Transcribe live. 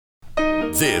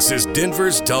This is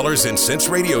Denver's Dollars and Cents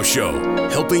Radio Show,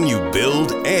 helping you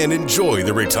build and enjoy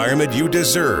the retirement you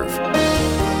deserve.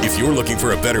 If you're looking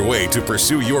for a better way to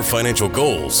pursue your financial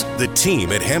goals, the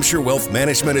team at Hampshire Wealth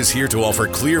Management is here to offer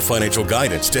clear financial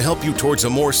guidance to help you towards a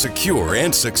more secure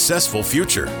and successful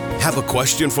future. Have a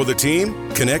question for the team?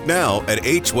 Connect now at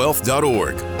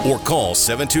hwealth.org or call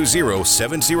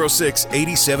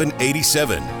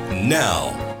 720-706-8787.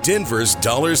 Now, Denver's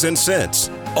Dollars and Cents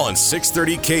on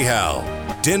 630 KHAL.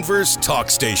 Denver's talk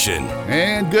station.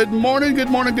 And good morning.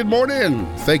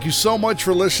 Thank you so much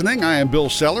for listening. I am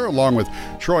Bill Seller, along with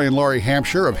Troy and Laurie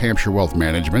Hampshire of Hampshire Wealth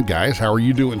Management. Guys, how are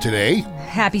you doing today?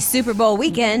 Happy Super Bowl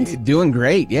weekend. Doing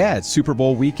great. Yeah, it's Super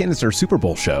Bowl weekend. It's our Super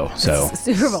Bowl show. So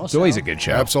it's always a good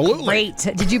show. Absolutely. Great.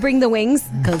 Did you bring the wings?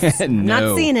 Because No.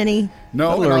 not seeing any.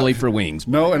 No, early for wings.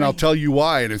 No, and I'll tell you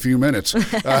why in a few minutes.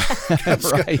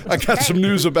 I got some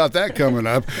news about that coming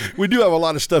up. We do have a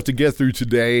lot of stuff to get through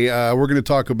today. We're going to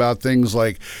talk about things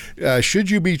like, should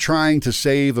you be trying to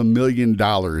save $1 million?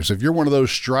 If you're one of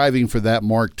those striving for that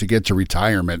mark to get to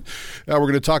retirement, we're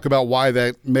going to talk about why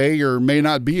that may or may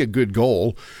not be a good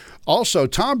goal. Also,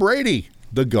 Tom Brady,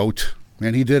 the GOAT,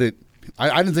 man, he did it.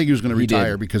 I didn't think he was going to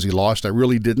retire because he lost. I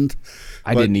really didn't.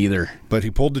 I didn't either. But he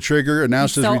pulled the trigger,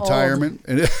 announced his retirement.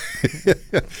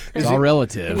 It's all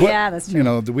relative. Yeah, that's true. You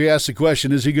know, we asked the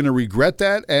question, is he going to regret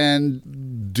that?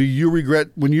 And do you regret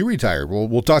when you retire? Well,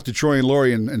 we'll talk to Troy and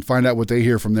Laurie and find out what they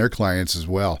hear from their clients as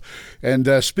well.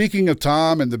 And speaking of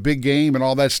Tom and the big game and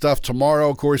all that stuff, tomorrow,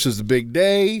 of course, is the big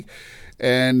day.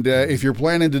 And if you're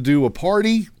planning to do a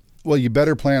party, well, you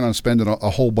better plan on spending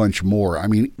a whole bunch more. I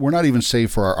mean, we're not even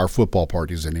safe for our football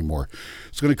parties anymore.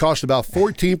 It's going to cost about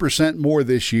 14% more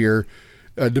this year,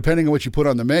 depending on what you put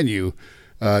on the menu,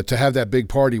 to have that big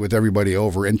party with everybody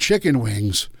over. And chicken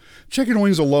wings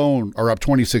alone are up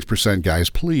 26%, guys.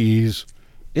 Please.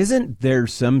 Isn't there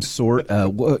some sort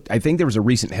of, I think there was a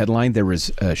recent headline, there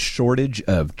was a shortage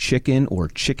of chicken or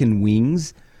chicken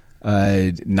wings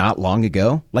not long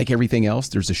ago. Like everything else,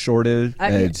 there's a shortage.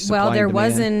 Well, there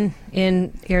was in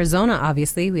Arizona.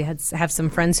 Obviously, we have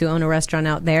some friends who own a restaurant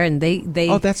out there, and they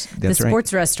that's the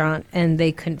sports restaurant, and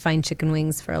they couldn't find chicken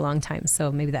wings for a long time.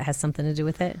 So maybe that has something to do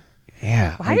with it.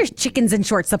 Yeah. Why are chickens in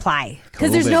short supply?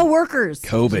 Because there's no workers.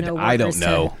 COVID. I don't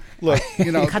know. Look,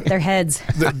 you know, cut their heads.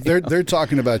 They're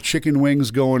talking about chicken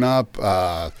wings going up,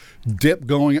 dip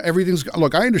going. Everything's.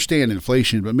 Look, I understand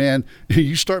inflation, but man,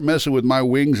 you start messing with my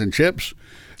wings and chips.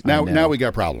 Now we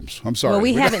got problems. I'm sorry. Well,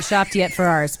 we haven't shopped yet for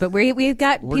ours, but we've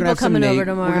got people coming over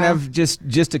tomorrow. We're gonna have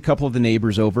just a couple of the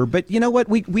neighbors over. But you know what?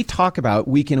 We talk about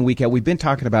week in and week out. We've been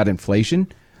talking about inflation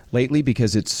lately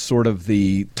because it's sort of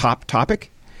the top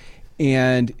topic,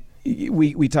 and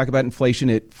we talk about inflation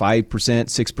at 5%,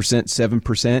 6%,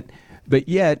 7%. But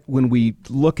yet, when we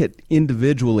look at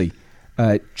individually,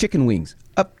 chicken wings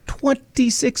up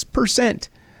 26%.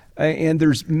 And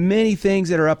there's many things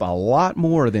that are up a lot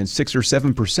more than 6 or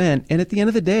 7%. And at the end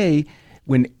of the day,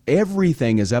 when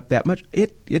everything is up that much,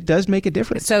 it does make a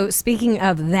difference. So speaking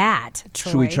of that,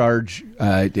 Troy, should we charge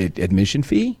admission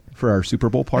fee for our Super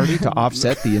Bowl party to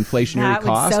offset the inflationary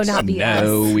costs? That would so not be us.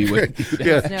 No, we would.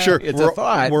 Yeah, No. sure. It's a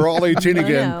thought. We're all 18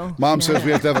 again. No. Mom says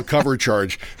we have to have a cover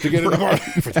charge to get in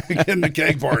the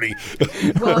keg party.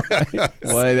 Well,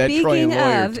 Boy, that Troy and Laurie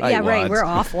are tightwads. We're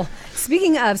awful.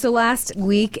 Speaking of, so last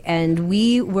weekend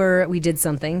we did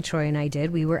something. Troy and I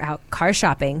did. We were out car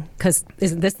shopping because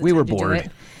isn't this the We time were to do bored. it?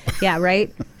 Yeah,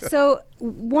 right. So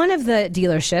one of the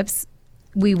dealerships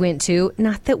we went to,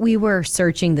 not that we were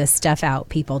searching this stuff out,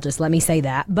 people, just let me say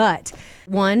that, but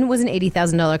one was an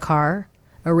 $80,000 car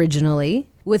originally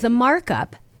with a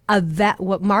markup of that,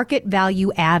 what market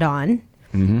value add-on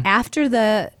after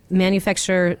the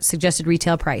manufacturer suggested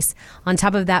retail price. On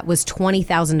top of that was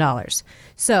 $20,000.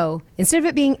 So instead of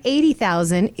it being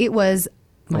 $80,000, it was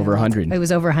over 100. It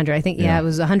was over 100. I think, yeah, it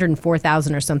was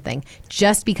 104,000 or something,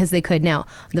 just because they could. Now, on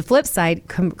the flip side,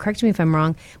 correct me if I'm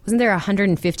wrong, wasn't there a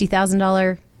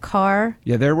 $150,000 car?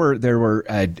 Yeah, there were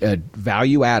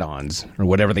value add-ons, or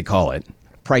whatever they call it,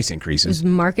 price It increases. was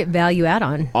market value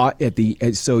add-on.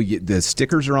 The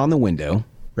stickers are on the window,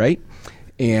 right?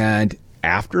 And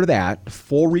after that,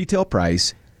 full retail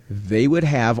price, they would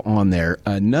have on there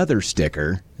another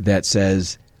sticker that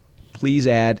says, please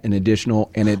add an additional,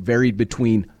 and it varied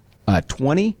between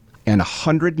 $20,000 and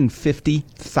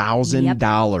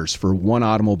 $150,000 for one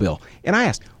automobile. And I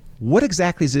asked, what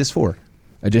exactly is this for?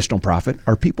 Additional profit.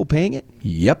 Are people paying it?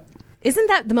 Yep. Isn't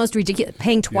that the most ridiculous?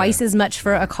 Paying twice as much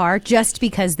for a car just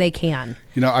because they can.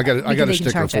 You know, I got a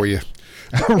sticker for you.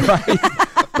 Right.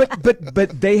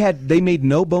 But they made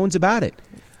no bones about it.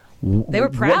 They were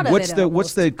proud of it.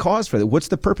 What's the cause for that? What's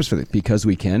the purpose for that? Because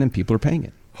we can, and people are paying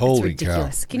it. Holy It's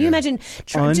ridiculous. cow. Can you imagine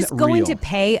just going to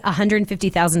pay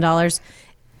 $150,000,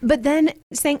 but then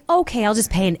saying, okay, I'll just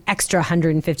pay an extra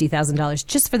 $150,000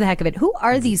 just for the heck of it? Who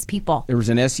are these people? There was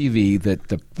an SUV that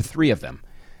the three of them,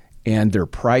 and their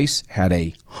price had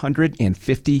a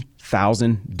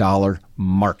 $150,000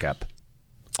 markup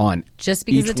on just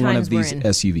because each the one times of these we're in.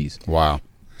 SUVs. Wow.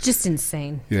 Just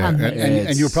insane. Yeah,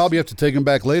 and you'll probably have to take them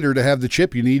back later to have the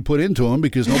chip you need put into them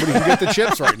because nobody can get the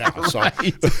chips right now. So.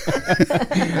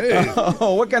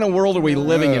 Oh, what kind of world are we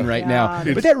living in right now?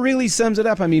 But that really sums it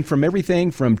up. I mean, from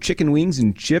everything from chicken wings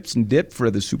and chips and dip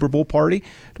for the Super Bowl party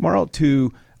tomorrow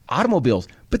to automobiles.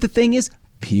 But the thing is,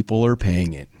 people are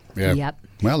paying it. Yeah. Yep.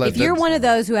 Well, if you're one of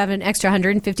those who have an extra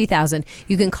 $150,000,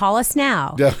 you can call us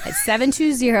now at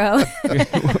 720.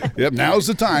 Yep, now's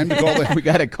the time to call We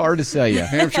got a car to sell you.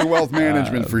 Hampshire Wealth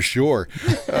Management for sure.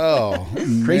 Oh,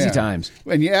 Crazy man. times.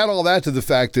 And you add all that to the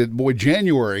fact that, boy,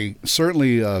 January,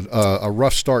 certainly a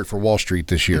rough start for Wall Street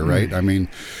this year, right? I mean,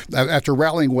 after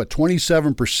rallying,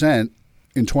 27%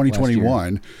 in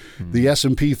 2021, the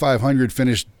S&P 500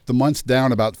 finished the month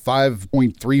down about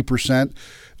 5.3%.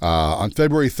 On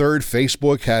February 3rd,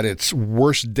 Facebook had its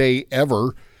worst day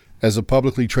ever as a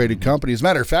publicly traded company. As a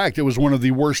matter of fact, it was one of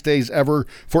the worst days ever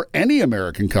for any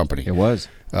American company. It was.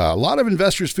 A lot of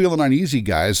investors feeling uneasy,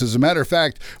 Guys. As a matter of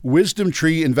fact, Wisdom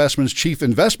Tree Investments Chief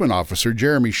Investment Officer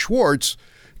Jeremy Schwartz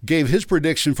gave his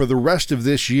prediction for the rest of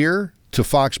this year to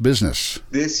Fox Business.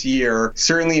 This year,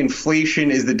 certainly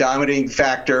inflation is the dominating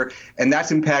factor, and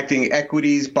that's impacting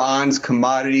equities, bonds,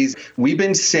 commodities. We've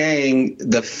been saying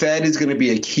the Fed is going to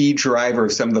be a key driver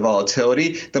of some of the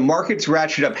volatility. The markets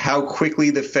ratchet up how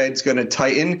quickly the Fed's going to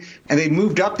tighten, and they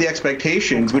moved up the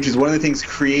expectations, which is one of the things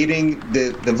creating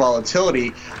the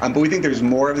volatility. But we think there's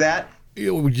more of that.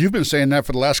 You've been saying that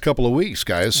for the last couple of weeks,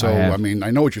 guys. So, I mean,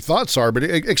 I know what your thoughts are, but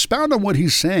expound on what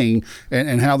he's saying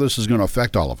and how this is going to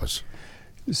affect all of us.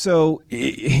 So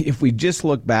if we just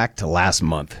look back to last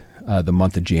month, the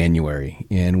month of January,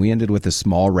 and we ended with a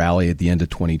small rally at the end of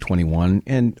 2021,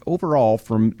 and overall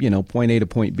from, point A to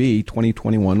point B,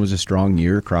 2021 was a strong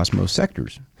year across most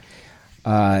sectors.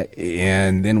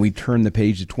 And then we turn the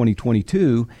page to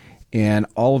 2022, and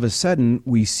all of a sudden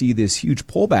we see this huge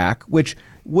pullback, which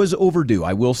was overdue.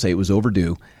 I will say it was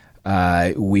overdue.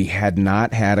 We had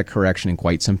not had a correction in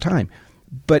quite some time.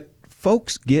 But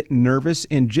folks get nervous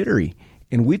and jittery.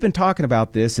 And we've been talking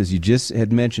about this, as you just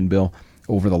had mentioned, Bill,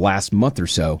 over the last month or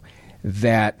so,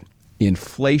 that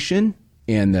inflation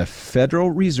and the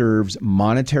Federal Reserve's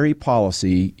monetary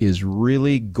policy is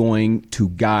really going to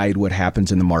guide what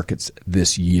happens in the markets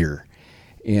this year.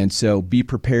 And so be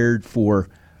prepared for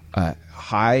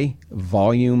high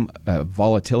volume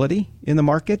volatility in the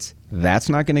markets. That's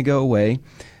not going to go away.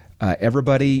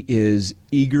 Everybody is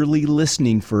eagerly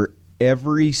listening for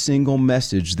every single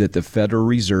message that the Federal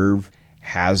Reserve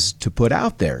has to put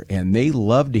out there, and they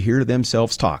love to hear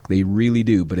themselves talk. They really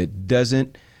do, but it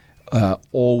doesn't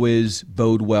always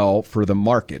bode well for the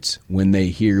markets when they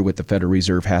hear what the Federal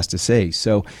Reserve has to say.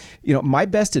 So, my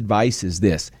best advice is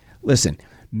this. Listen,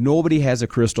 nobody has a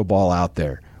crystal ball out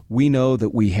there. We know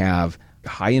that we have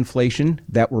high inflation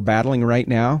that we're battling right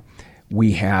now.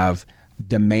 We have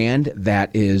demand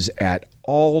that is at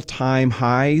all-time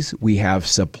highs. We have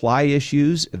supply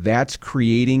issues. That's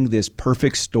creating this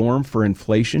perfect storm for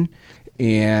inflation.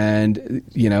 And,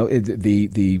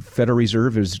 the Federal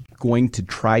Reserve is going to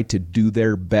try to do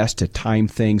their best to time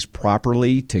things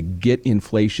properly to get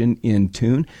inflation in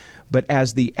tune. But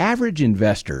as the average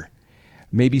investor,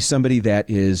 maybe somebody that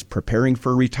is preparing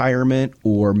for retirement,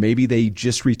 or maybe they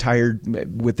just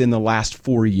retired within the last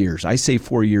 4 years. I say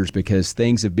 4 years because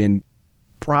things have been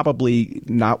probably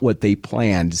not what they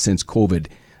planned since COVID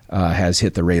has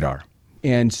hit the radar.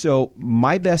 And so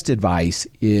my best advice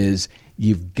is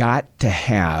you've got to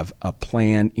have a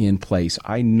plan in place.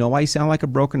 I know I sound like a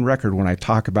broken record when I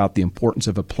talk about the importance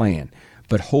of a plan,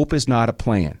 but hope is not a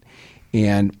plan.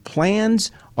 And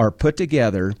plans are put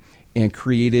together and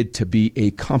created to be a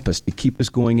compass to keep us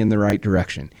going in the right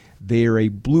direction. They are a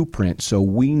blueprint, so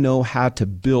we know how to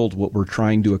build what we're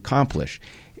trying to accomplish.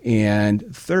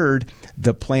 And third,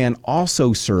 the plan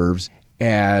also serves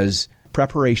as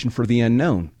preparation for the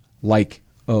unknown, like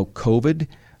COVID.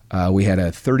 We had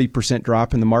a 30%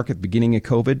 drop in the market at the beginning of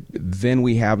COVID. Then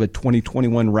we have a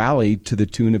 2021 rally to the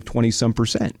tune of 20-some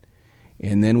percent.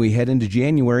 And then we head into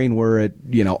January and we're at,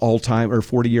 all-time or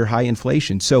 40-year high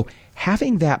inflation. So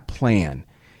having that plan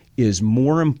is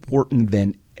more important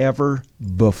than ever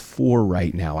before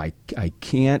right now. I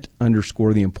can't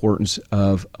underscore the importance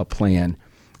of a plan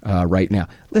right now.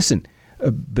 Listen,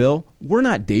 Bill, we're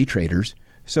not day traders.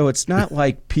 So it's not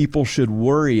like people should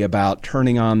worry about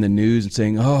turning on the news and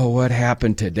saying, oh, what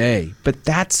happened today? But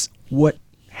that's what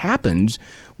happens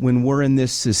when we're in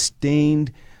this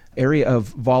sustained area of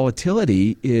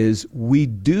volatility, is we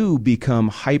do become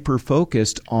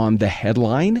hyper-focused on the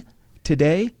headline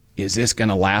today. Is this going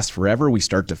to last forever? We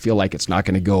start to feel like it's not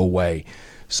going to go away.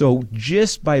 So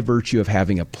just by virtue of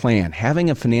having a plan, having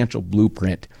a financial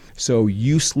blueprint, so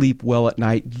you sleep well at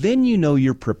night, then you know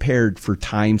you're prepared for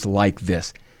times like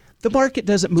this. The market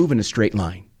doesn't move in a straight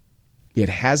line. It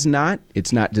has not,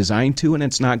 it's not designed to, and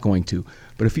it's not going to.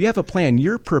 But if you have a plan,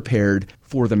 you're prepared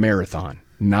for the marathon,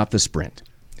 not the sprint.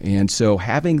 And so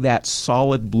having that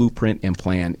solid blueprint and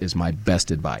plan is my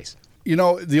best advice. You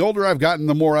know, the older I've gotten,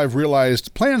 the more I've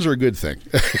realized plans are a good thing.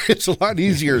 It's a lot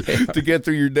easier to get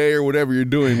through your day or whatever you're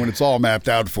doing when it's all mapped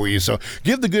out for you. So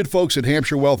give the good folks at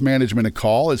Hampshire Wealth Management a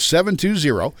call. It's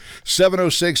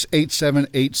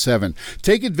 720-706-8787.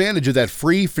 Take advantage of that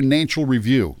free financial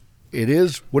review. It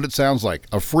is what it sounds like,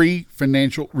 a free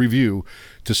financial review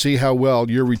to see how well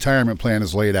your retirement plan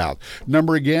is laid out.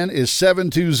 Number again is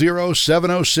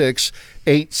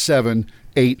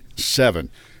 720-706-8787.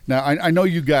 Now, I know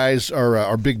you guys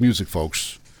are big music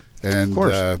folks, and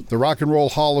the Rock and Roll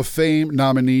Hall of Fame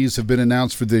nominees have been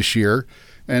announced for this year,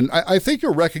 and I think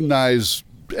you'll recognize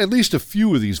at least a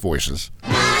few of these voices.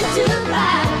 I do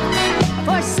right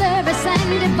for service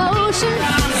and devotion.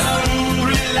 I'm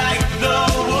hungry like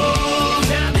the wolves.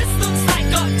 Now this looks like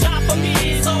a job for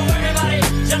me, so everybody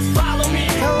just follow me.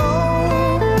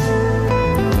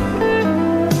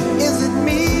 Is it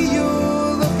me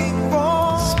you're looking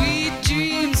for? Sweet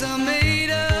dreams are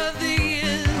made of these.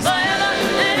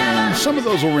 Some of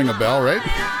those will ring a bell, right?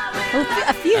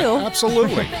 A few.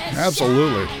 Absolutely.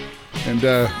 And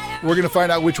we're going to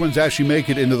find out which ones actually make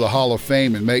it into the Hall of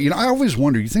Fame. And I always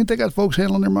wonder, you think they got folks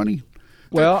handling their money?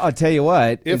 Well, I'll tell you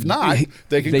what. If not,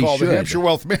 they can call the Hampshire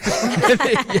Wealth Management.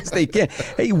 Yes, they can.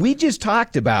 Hey, we just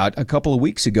talked about a couple of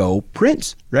weeks ago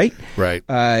Prince, right? Right.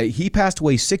 He passed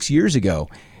away 6 years ago.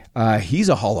 He's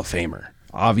a Hall of Famer,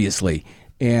 obviously.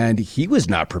 And he was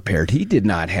not prepared. He did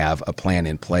not have a plan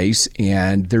in place.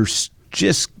 And they're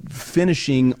just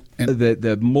finishing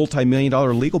the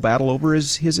multi-million-dollar legal battle over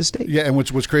his estate. Yeah, and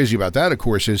what's crazy about that, of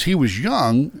course, is he was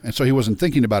young, and so he wasn't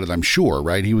thinking about it, I'm sure,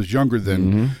 right? He was younger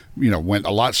than, went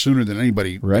a lot sooner than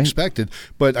anybody expected.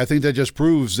 But I think that just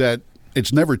proves that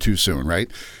it's never too soon, right?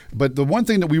 But the one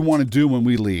thing that we want to do when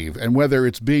we leave, and whether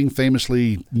it's being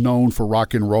famously known for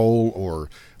rock and roll or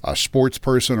a sports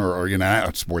person or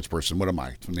a sports person, what am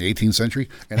I, from the 18th century?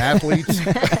 An athlete?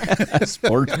 A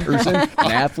sports person? An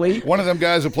athlete? One of them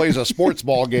guys who plays a sports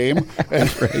ball game.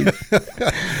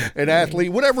 An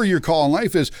athlete, whatever your call in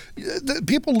life is,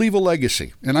 people leave a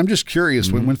legacy. And I'm just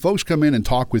curious, when folks come in and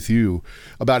talk with you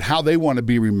about how they want to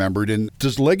be remembered, and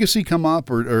does legacy come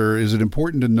up, or is it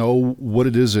important to know what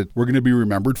it is that we're going to be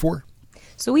remembered for?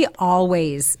 So we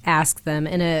always ask them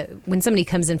when somebody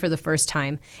comes in for the first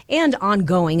time, and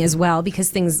ongoing as well,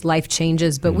 because life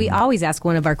changes. But we always ask,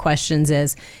 one of our questions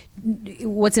is,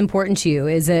 what's important to you?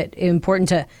 Is it important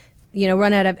to,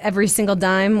 run out of every single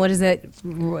dime? What is it?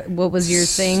 What was your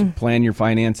thing? Plan your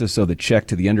finances so the check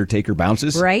to the undertaker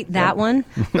bounces. Right, that one.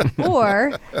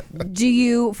 Or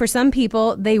for some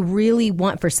people, they really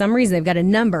want, for some reason, they've got a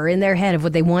number in their head of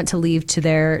what they want to leave to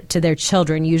their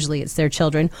children. Usually it's their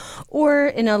children. Or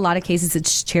in a lot of cases,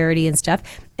 it's charity and stuff.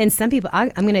 And some people, I'm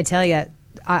going to tell you,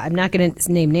 I'm not going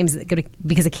to name names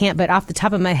because I can't, but off the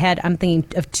top of my head, I'm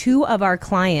thinking of two of our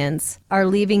clients are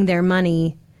leaving their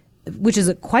money, which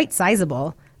is quite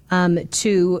sizable,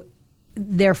 to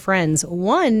their friends.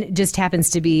 One just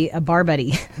happens to be a bar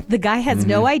buddy. The guy has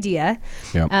no idea.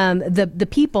 Yep. The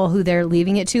people who they're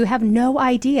leaving it to have no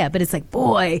idea. But it's like,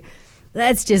 boy,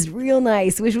 that's just real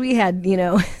nice. Wish we had,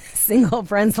 single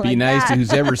friends like that. Be nice to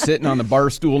who's ever sitting on the bar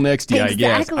stool next to you,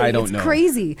 Exactly. I guess. I don't know. It's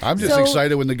crazy. I'm just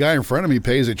excited when the guy in front of me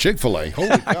pays at Chick-fil-A. Holy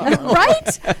cow.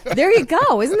 Right? There you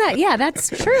go. Isn't that? Yeah, that's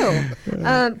true.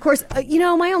 Of course,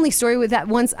 my only story with that,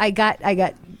 once I got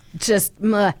just,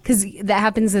 because that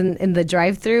happens in the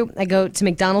drive-thru. I go to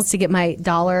McDonald's to get my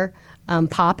dollar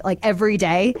pop like every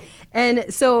day.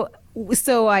 And so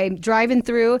I'm driving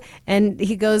through, and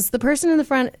he goes, "The person in the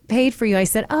front paid for you." I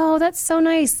said, "Oh, that's so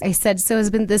nice." I said, "So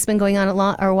has this been going on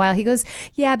a while?" He goes,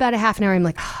 "Yeah, about a half an hour." I'm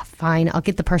like, "Oh, fine, I'll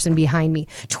get the person behind me."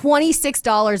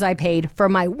 $26 I paid for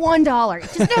my $1.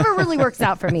 It just never really works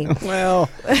out for me. Well,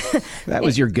 that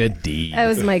was your good deed. That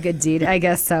was my good deed, I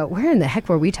guess so. Where in the heck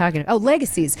were we talking? Oh,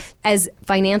 legacies. As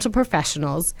financial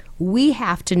professionals, we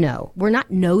have to know. We're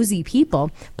not nosy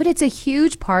people, but it's a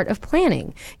huge part of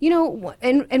planning.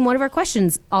 And one of our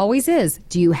questions always is,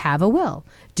 do you have a will?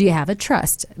 Do you have a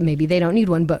trust? Maybe they don't need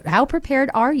one, but how prepared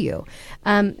are you?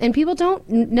 And people don't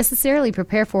necessarily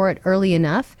prepare for it early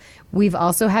enough. We've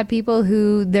also had people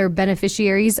who their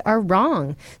beneficiaries are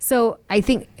wrong. So I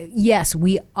think, yes,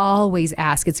 we always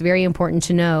ask. It's very important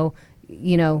to know,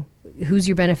 who's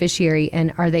your beneficiary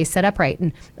and are they set up right?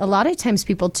 And a lot of times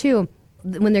people too,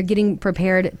 when they're getting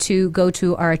prepared to go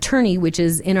to our attorney, which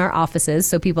is in our offices,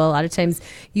 so people a lot of times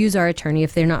use our attorney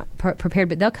if they're not prepared,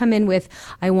 but they'll come in with,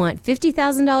 I want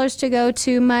 $50,000 to go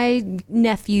to my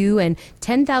nephew and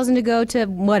 $10,000 to go to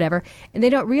whatever, and they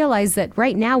don't realize that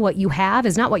right now what you have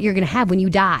is not what you're going to have when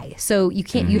you die. So you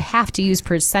can't, you have to use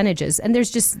percentages, and there's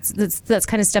just that's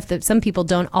kind of stuff that some people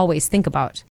don't always think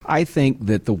about. I think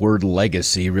that the word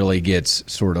legacy really gets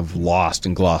sort of lost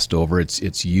and glossed over.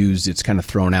 It's used, it's kind of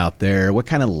thrown out there. What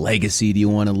kind of legacy do you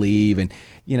want to leave? And,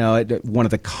 one of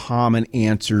the common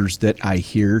answers that I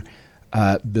hear,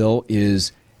 Bill,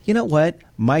 is, you know what?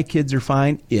 My kids are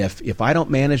fine. If I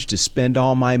don't manage to spend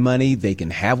all my money, they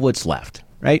can have what's left,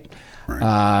 right?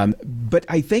 But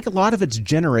I think a lot of it's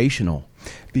generational,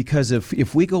 because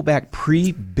if we go back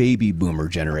pre-baby boomer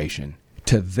generation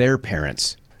to their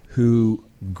parents who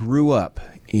grew up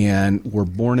and were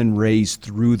born and raised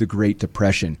through the Great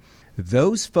Depression,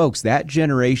 those folks, that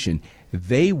generation,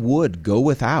 they would go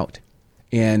without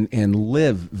and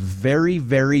live very,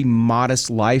 very modest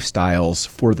lifestyles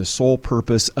for the sole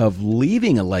purpose of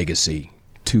leaving a legacy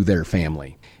to their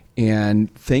family.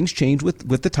 And things change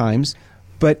with the times.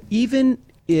 But even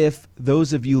if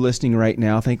those of you listening right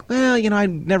now think, well, I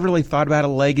never really thought about a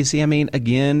legacy. I mean,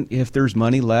 again, if there's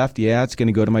money left, yeah, it's going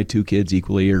to go to my 2 kids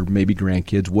equally, or maybe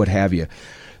grandkids, what have you.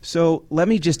 So let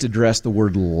me just address the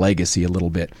word legacy a little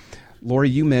bit. Lori,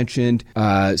 you mentioned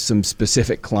some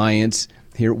specific clients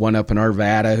here, one up in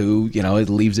Arvada who, it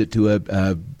leaves it to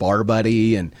a bar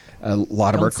buddy, and a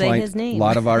lot of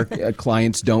our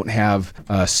clients don't have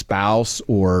a spouse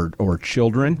or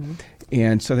children. Mm-hmm.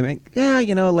 And so they think,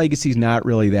 legacy's not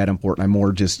really that important. I'm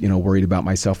more just, worried about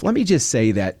myself. Let me just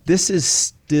say that this is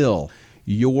still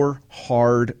your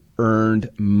hard-earned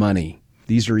money.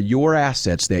 These are your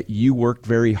assets that you worked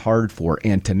very hard for.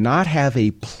 And to not have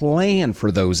a plan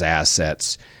for those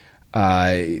assets,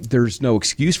 there's no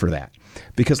excuse for that.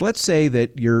 Because let's say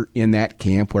that you're in that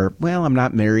camp where, well, I'm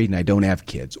not married and I don't have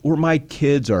kids, or my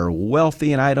kids are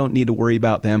wealthy and I don't need to worry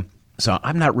about them, so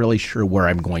I'm not really sure where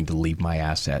I'm going to leave my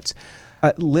assets.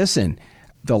 Listen,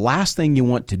 the last thing you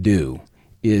want to do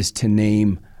is to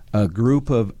name a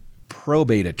group of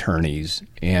probate attorneys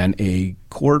and a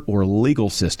court or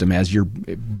legal system as your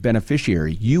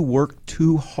beneficiary. You work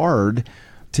too hard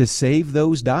to save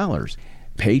those dollars.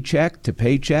 Paycheck to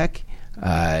paycheck,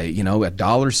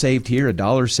 $1 saved here,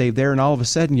 $1 saved there, and all of a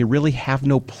sudden you really have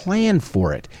no plan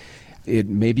for it.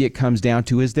 Maybe it comes down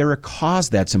to, is there a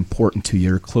cause that's important to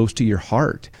you or close to your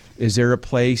heart? Is there a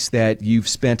place that you've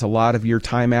spent a lot of your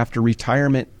time after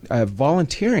retirement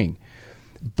volunteering?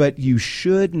 But you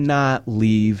should not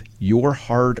leave your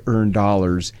hard-earned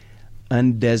dollars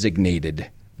undesignated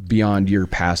beyond your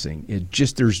passing.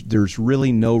 There's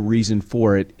really no reason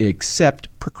for it except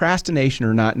procrastination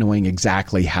or not knowing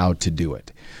exactly how to do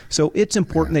it. So it's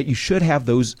important that you should have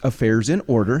those affairs in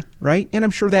order, right? And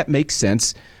I'm sure that makes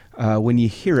sense when you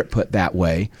hear it put that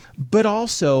way. But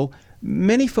also,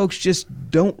 many folks just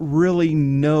don't really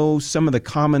know some of the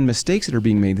common mistakes that are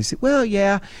being made. They say, well,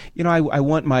 yeah, I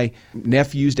want my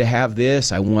nephews to have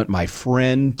this. I want my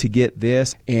friend to get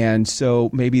this. And so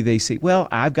maybe they say, well,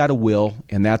 I've got a will,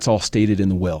 and that's all stated in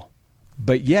the will.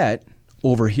 But yet,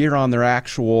 over here on their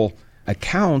actual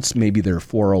accounts, maybe their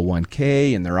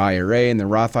 401k and their IRA and their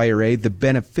Roth IRA, the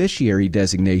beneficiary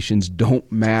designations don't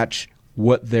match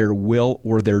what their will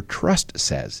or their trust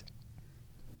says.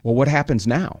 Well, what happens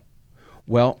now?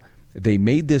 Well, they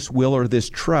made this will or this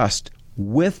trust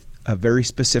with a very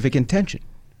specific intention.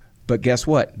 But guess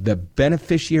what? The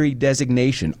beneficiary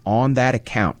designation on that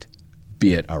account,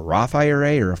 be it a Roth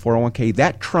IRA or a 401k,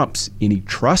 that trumps any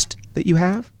trust that you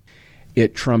have.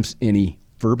 It trumps any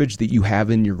verbiage that you have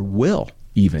in your will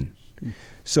even.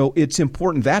 So it's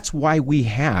important. That's why we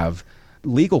have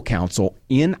legal counsel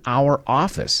in our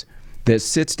office that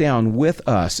sits down with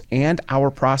us and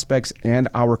our prospects and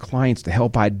our clients to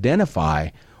help identify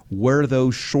where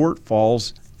those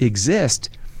shortfalls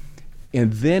exist.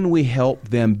 And then we help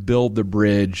them build the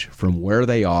bridge from where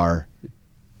they are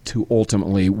to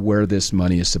ultimately where this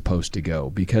money is supposed to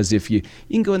go. Because if you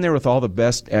can go in there with all the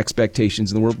best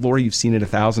expectations in the world, Lori, you've seen it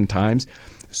 1,000 times.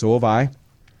 So have I.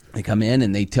 They come in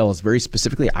and they tell us very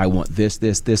specifically, I want this,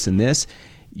 this, this, and this.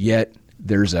 Yet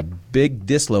there's a big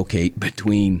dislocate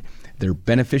between their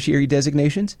beneficiary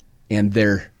designations and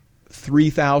their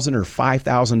 $3,000 or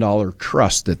 $5,000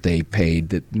 trust that they paid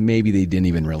that maybe they didn't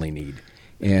even really need.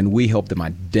 And we help them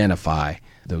identify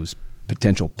those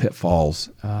potential pitfalls.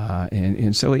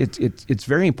 And so it's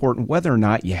very important whether or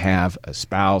not you have a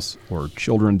spouse or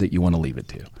children that you want to leave it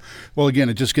to. Well, again,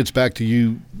 it just gets back to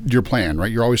your plan, right?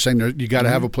 You're always saying that you got to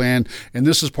have a plan, and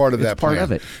this is part of that plan. Part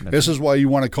of it. This is why you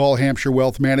want to call Hampshire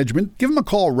Wealth Management. Give them a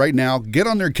call right now. Get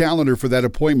on their calendar for that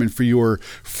appointment for your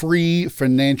free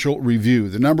financial review.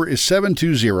 The number is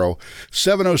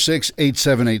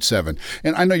 720-706-8787.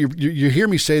 And I know you hear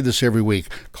me say this every week.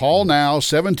 Call now,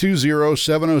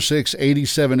 720-706-8787,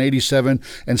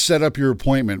 and set up your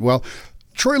appointment. Well,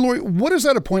 Troy, Lori, what is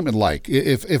that appointment like?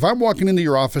 If I'm walking into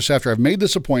your office after I've made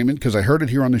this appointment, because I heard it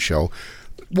here on the show,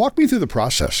 walk me through the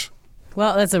process.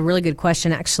 Well, that's a really good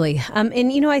question, actually. And,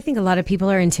 I think a lot of people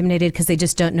are intimidated because they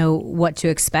just don't know what to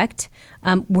expect.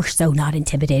 We're so not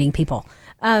intimidating people.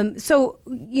 I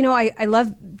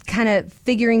love kind of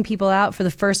figuring people out for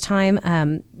the first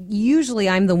time. Usually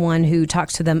I'm the one who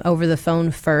talks to them over the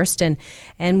phone first, and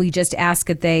we just ask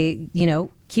that they,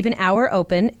 keep an hour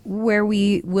open where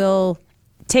we will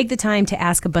take the time to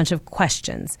ask a bunch of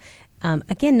questions.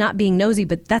 Again, not being nosy,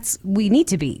 but we need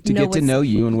to be. To get to know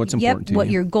you and what's important to you. What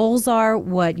your goals are,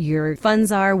 what your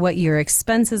funds are, what your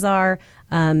expenses are,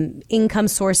 income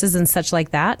sources and such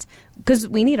like that. Because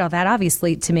we need all that,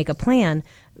 obviously, to make a plan.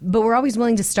 But we're always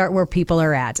willing to start where people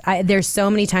are at. There's so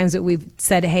many times that we've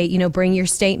said, hey, bring your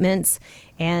statements,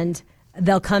 and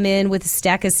they'll come in with a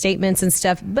stack of statements and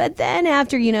stuff. But then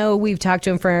after, we've talked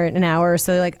to them for an hour,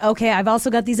 so they're like, okay, I've also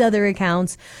got these other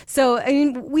accounts. So,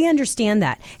 we understand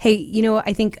that. Hey,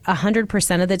 I think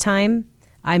 100% of the time,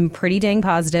 I'm pretty dang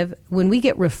positive when we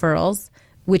get referrals,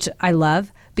 which I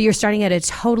love, but you're starting at a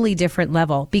totally different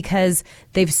level because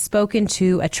they've spoken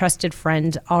to a trusted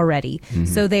friend already. Mm-hmm.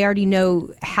 So they already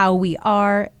know how we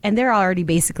are, and they're already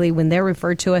basically, when they're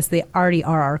referred to us, they already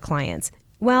are our clients.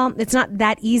 Well, it's not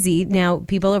that easy. Now,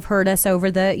 people have heard us over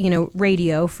the,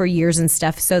 radio for years and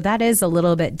stuff, so that is a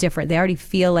little bit different. They already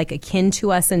feel like akin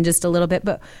to us in just a little bit,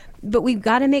 but we've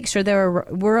got to make sure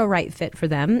we're a right fit for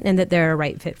them and that they're a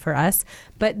right fit for us.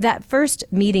 But that first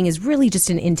meeting is really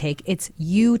just an intake. It's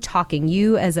you talking,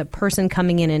 you as a person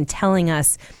coming in and telling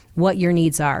us what your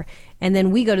needs are. And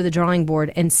then we go to the drawing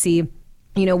board and see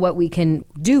what we can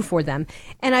do for them.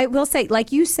 And I will say,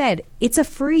 like you said, it's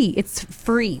free.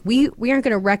 We aren't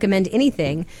going to recommend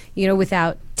anything,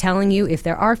 without telling you if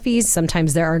there are fees.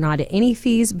 Sometimes there are not any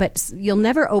fees, but you'll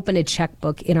never open a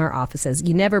checkbook in our offices.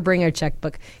 You never bring our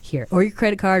checkbook here or your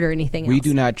credit card or anything else. We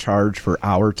do not charge for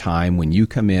our time when you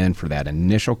come in for that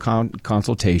initial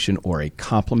consultation or a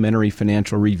complimentary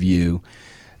financial review.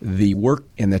 The work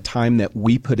and the time that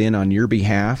we put in on your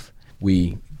behalf,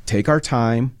 we take our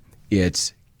time.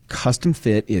 It's custom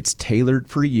fit. It's tailored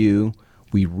for you.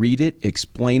 We read it,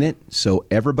 explain it, so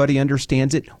everybody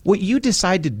understands it. What you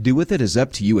decide to do with it is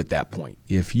up to you at that point.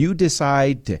 If you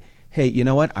decide to, hey, you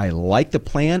know what? I like the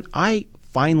plan. I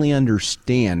finally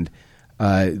understand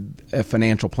a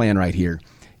financial plan right here.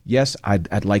 Yes,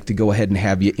 I'd like to go ahead and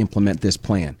have you implement this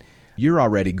plan. You're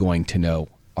already going to know,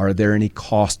 are there any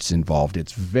costs involved?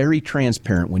 It's very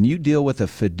transparent. When you deal with a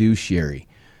fiduciary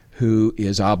who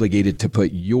is obligated to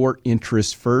put your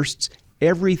interests first,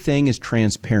 everything is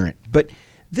transparent. But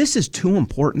this is too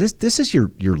important. This is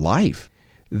your life.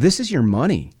 This is your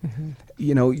money. Mm-hmm.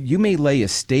 You may lay a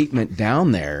statement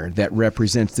down there that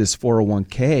represents this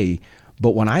 401k,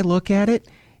 but when I look at it,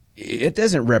 it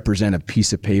doesn't represent a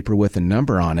piece of paper with a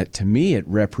number on it. To me, it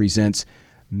represents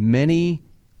many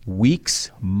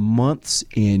weeks, months,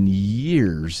 and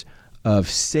years of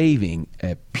saving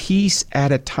a piece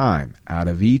at a time out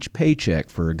of each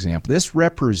paycheck, for example. This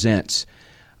represents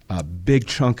a big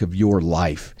chunk of your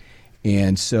life.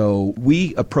 And so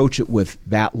we approach it with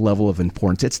that level of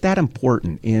importance. It's that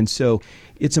important. And so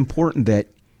it's important that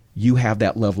you have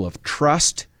that level of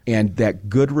trust and that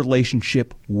good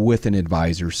relationship with an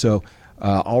advisor. So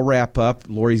I'll wrap up.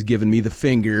 Lori's giving me the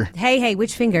finger. Hey,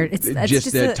 which finger? It's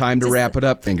just the time to wrap it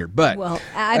up finger. But but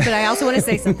I also want to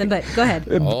say something. But go ahead.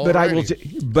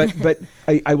 But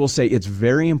I will say it's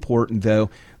very important though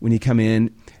when you come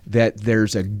in that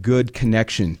there's a good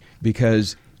connection,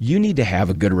 because you need to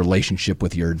have a good relationship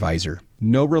with your advisor.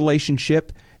 No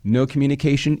relationship, no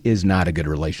communication is not a good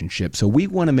relationship. So we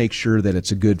want to make sure that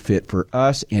it's a good fit for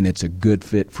us and it's a good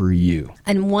fit for you.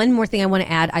 And one more thing I want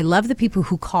to add. I love the people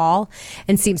who call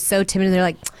and seem so timid. And they're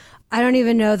like, I don't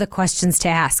even know the questions to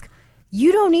ask.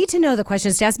 You don't need to know the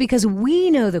questions to ask because we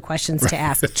know the questions to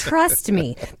ask. Trust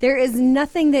me. There is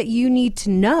nothing that you need to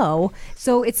know.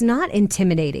 So it's not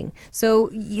intimidating. So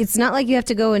it's not like you have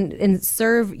to go and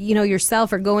serve,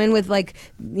 yourself or go in with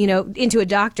into a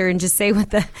doctor and just say what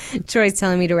the Troy's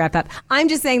telling me to wrap up. I'm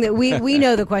just saying that we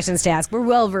know the questions to ask. We're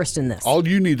well versed in this. All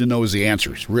you need to know is the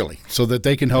answers, really, so that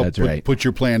they can help put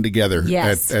your plan together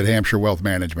at Hampshire Wealth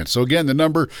Management. So again, the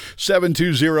number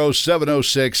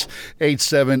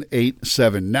 720-706-8787.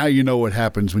 Now you know what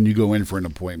happens when you go in for an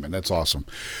appointment. That's awesome.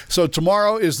 So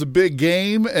tomorrow is the big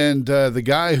game, and the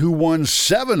guy who won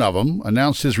 7 of them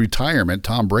announced his retirement,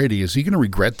 Tom Brady. Is he going to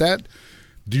regret that?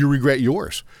 Do you regret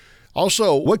yours?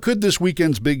 Also, what could this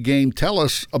weekend's big game tell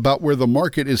us about where the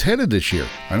market is headed this year?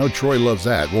 I know Troy loves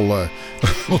that. We'll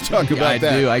talk about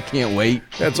that. I do. I can't wait.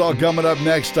 That's all coming up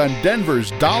next on Denver's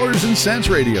Dollars and Cents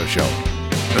Radio Show.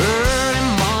 Early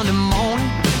Monday morning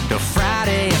to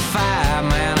Friday at 5,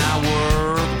 man, I work,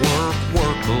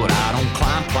 but I don't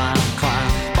climb.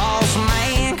 Boss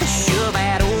man can shove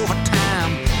that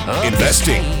overtime.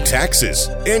 Investing, taxes,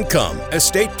 income,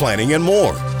 estate planning, and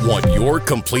more. Want your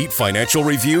complete financial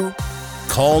review?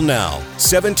 Call now,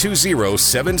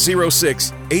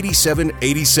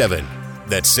 720-706-8787.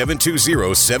 That's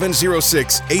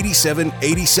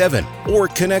 720-706-8787. Or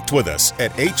connect with us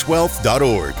at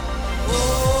hwealth.org.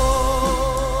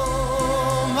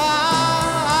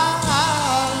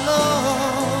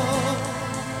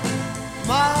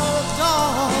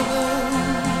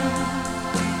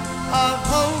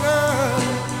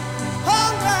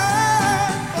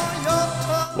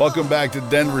 Welcome back to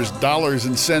Denver's Dollars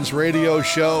and Cents Radio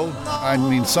Show. I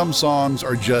mean, some songs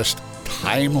are just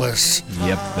timeless.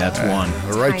 Yep, that's one.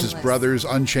 The Righteous Timeless. Brothers,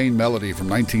 Unchained Melody from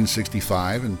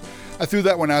 1965. And I threw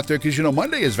that one out there because,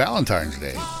 Monday is Valentine's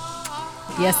Day.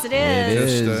 Yes, it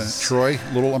is. It Just, Troy,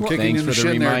 I'm kicking thanks in the for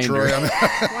the shin there, reminder. Troy.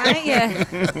 Why don't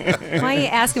you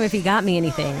ask him if he got me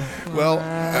anything? Well,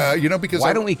 because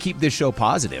Why don't we keep this show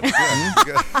positive?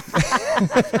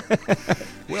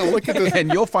 Well, look at the...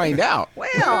 And you'll find out.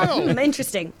 Well,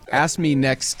 interesting. Ask me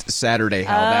next Saturday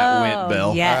how that went,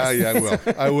 Bill. Yes. Yeah,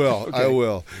 I will. I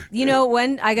will.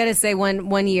 I got to say,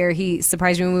 one year he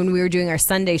surprised me when we were doing our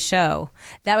Sunday show.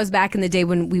 That was back in the day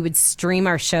when we would stream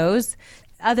our shows.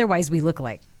 Otherwise, we look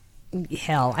like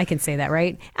hell. I can say that,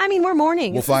 right? I mean, we're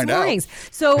mornings. We'll find out. Mornings.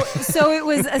 So it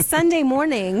was a Sunday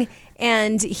morning,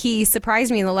 and he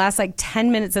surprised me in the last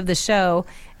 10 minutes of the show,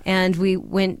 and we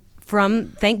went from,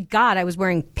 thank God I was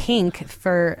wearing pink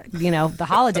for, the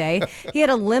holiday. He had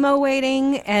a limo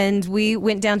waiting, and we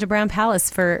went down to Brown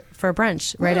Palace for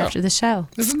brunch right after the show.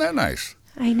 Isn't that nice?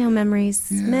 I know memories.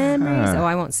 Oh,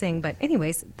 I won't sing, but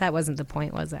anyways, that wasn't the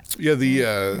point, was it? Yeah,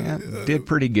 Did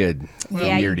pretty good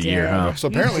Yeah, year you to did. year, huh? So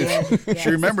apparently, she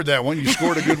remembered that one. You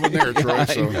scored a good one there, Troy.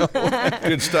 So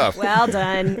good stuff. Well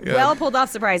done. Yeah. Well pulled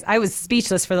off surprise. I was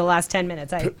speechless for the last 10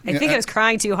 minutes. I think I was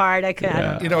crying too hard. I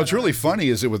don't know. What's really funny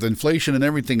is that with inflation and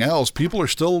everything else, people are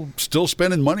still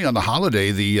spending money on the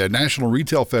holiday. The National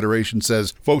Retail Federation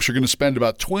says folks are going to spend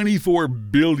about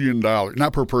 $24 billion,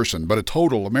 not per person, but a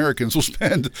total. Americans will spend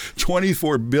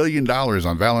 $24 billion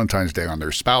on Valentine's Day on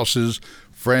their spouses,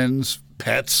 friends,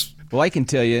 pets. Well, I can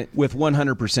tell you with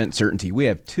 100% certainty, we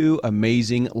have 2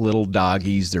 amazing little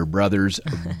doggies. They're brothers,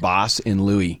 Boss and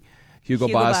Louie. Hugo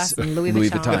Boss and Louis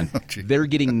Vuitton. They're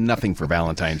getting nothing for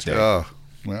Valentine's Day. Oh,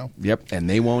 well. Yep, and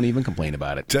they won't even complain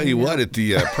about it. Tell you what, at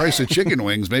the price of chicken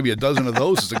wings, maybe a dozen of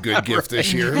those is a good gift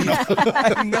this year. Who knows?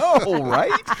 I know,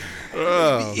 right?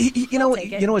 You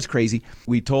know what's crazy?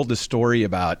 We told the story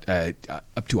about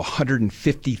up to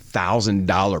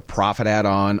 $150,000 profit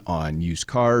add-on on used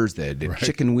cars. The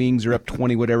chicken wings are up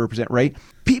 20 whatever percent, right?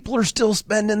 People are still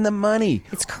spending the money.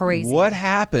 It's crazy. What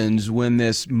happens when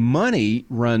this money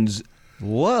runs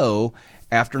low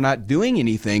after not doing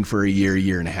anything for a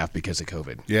year and a half because of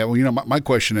COVID? Yeah, well, my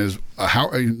question is, how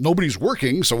nobody's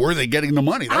working, so where are they getting the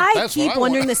money? I keep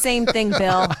wondering the same thing,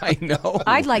 Bill. I know.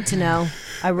 I'd like to know.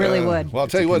 I really would. Well, I'll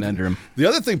tell you what, conundrum. the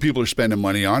other thing people are spending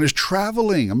money on is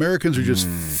traveling. Americans are just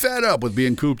fed up with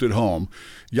being cooped at home.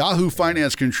 Yahoo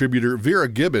Finance contributor Vera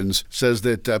Gibbons says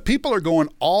that people are going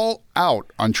all out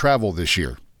on travel this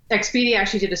year. Expedia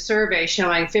actually did a survey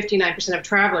showing 59% of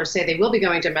travelers say they will be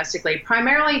going domestically,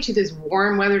 primarily to these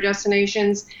warm weather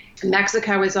destinations.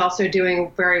 Mexico is also doing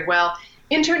very well.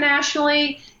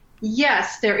 Internationally,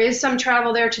 yes, there is some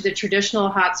travel there to the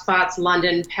traditional hotspots,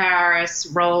 London, Paris,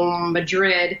 Rome,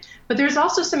 Madrid. But there's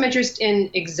also some interest in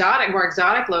more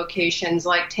exotic locations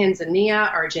like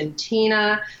Tanzania,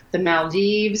 Argentina, the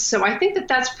Maldives. So I think that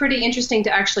that's pretty interesting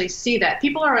to actually see that.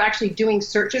 People are actually doing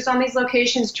searches on these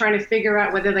locations, trying to figure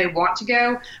out whether they want to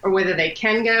go or whether they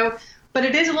can go. But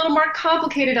it is a little more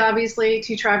complicated, obviously,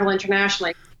 to travel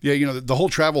internationally. Yeah, the whole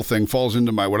travel thing falls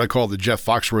into my what I call the Jeff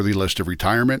Foxworthy list of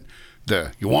retirement.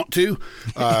 You want to,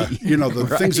 the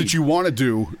Right. things that you want to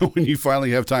do when you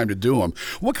finally have time to do them.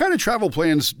 What kind of travel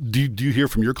plans do you hear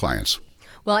from your clients?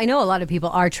 Well, I know a lot of people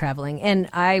are traveling, and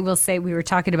I will say we were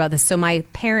talking about this. So my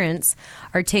parents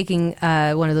are taking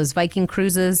one of those Viking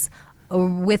cruises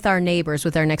with our neighbors,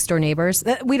 with our next door neighbors.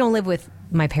 We don't live with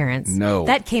my parents. No.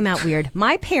 That came out weird.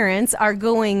 My parents are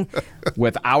going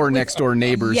With our next door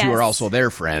neighbors who Yes. are also their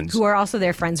friends. who are also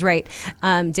their friends, right?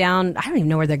 Down, I don't even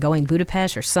know where they're going,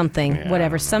 Budapest or something,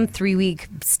 whatever, some 3-week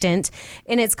stint,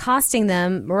 and it's costing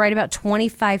them right about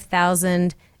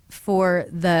 $25,000 for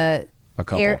the A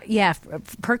couple.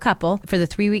 per couple for the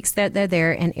 3 weeks that they're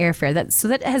there and airfare.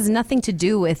 That has nothing to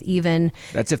do with even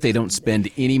That's if they don't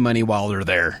spend any money while they're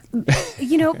there. But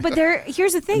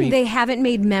here's the thing. They haven't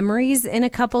made memories in a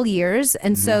couple years,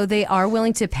 and so they are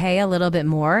willing to pay a little bit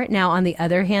more. Now, on the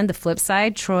other hand, the flip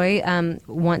side, Troy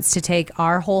wants to take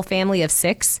our whole family of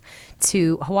 6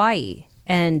 to Hawaii,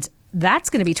 and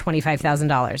that's going to be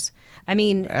 $25,000. I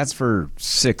mean, That's for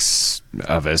 6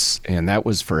 of us, and that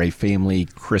was for a family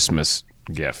Christmas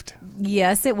gift.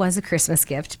 yes, it was a Christmas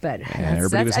gift, but And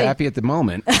everybody was happy at the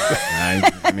moment.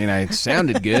 I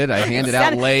sounded good. I handed out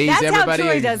Sounded- lays. that's how Everybody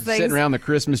Troy was does things. sitting around the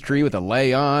Christmas tree with a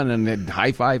lay on and then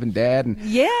high-fiving Dad. And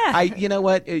Yeah. you know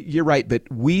what? You're right, but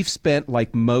we've spent,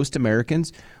 like most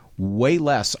Americans, way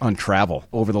less on travel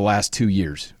over the last 2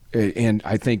 years. And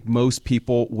I think most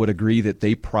people would agree that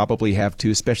they probably have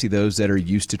too, especially those that are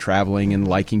used to traveling and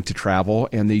liking to travel.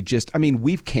 And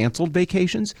we've canceled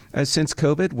vacations since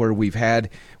COVID, where we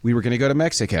were going to go to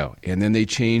Mexico, and then they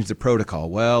changed the protocol.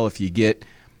 Well, if you get,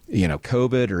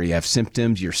 COVID or you have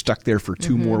symptoms, you're stuck there for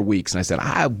 2 more weeks. And I said,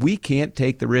 we can't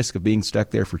take the risk of being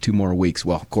stuck there for 2 more weeks.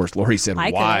 Well, of course, Lori said,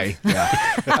 I why?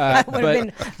 That would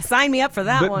have been, sign me up for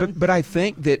that one. But I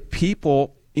think that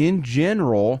people in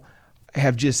general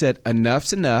have just said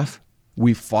enough's enough.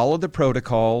 We've followed the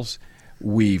protocols.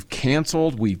 We've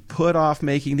canceled. We've put off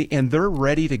and they're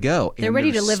ready to go. They're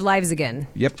ready to live lives again.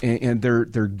 Yep, and they're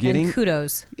getting And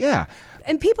kudos. Yeah,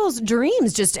 And people's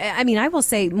dreams I will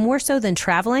say more so than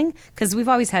traveling, because we've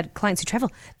always had clients who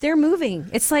travel, they're moving.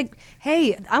 It's like,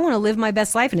 hey, I want to live my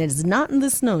best life, and it is not in the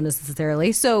snow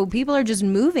necessarily. So people are just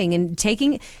moving and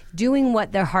doing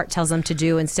what their heart tells them to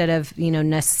do instead of,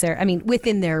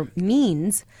 within their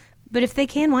means. But if they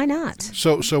can, why not?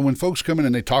 So when folks come in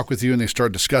and they talk with you and they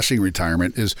start discussing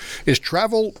retirement, is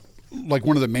travel like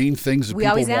one of the main things that We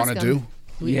people always ask want to them. do?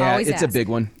 We yeah, always it's a ask. big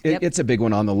one. Yep. It's a big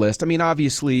one on the list.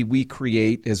 Obviously, we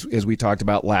create, as we talked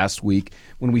about last week,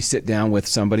 when we sit down with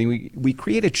somebody, we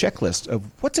create a checklist of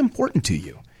what's important to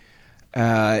you.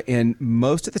 And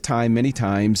most of the time, many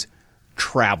times,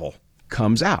 travel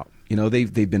comes out.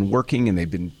 They've been working and they've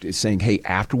been saying, hey,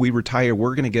 after we retire,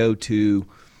 we're going to go to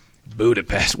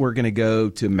Budapest, we're going to go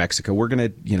to Mexico, we're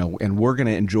going to, and we're going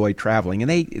to enjoy traveling. And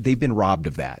they've been robbed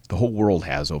of that. The whole world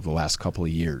has over the last couple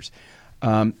of years.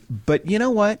 But you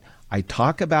know what? I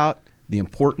talk about the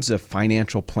importance of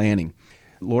financial planning.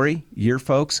 Lori, your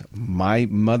folks, my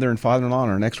mother and father-in-law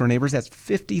and our next door neighbors, that's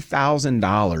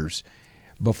 $50,000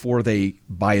 before they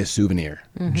buy a souvenir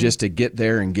just to get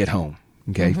there and get home.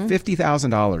 Okay,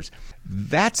 $50,000.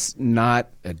 That's not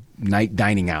a night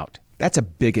dining out. That's a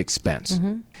big expense.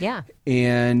 Yeah.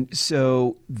 And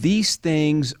so these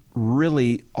things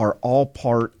really are all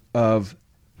part of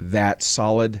that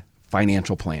solid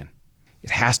financial plan.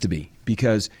 It has to be,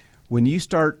 because when you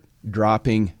start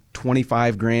dropping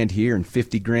 25 grand here and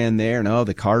 50 grand there, and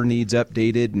the car needs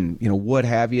updated and what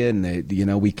have you,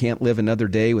 and we can't live another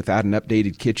day without an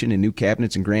updated kitchen and new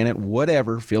cabinets and granite,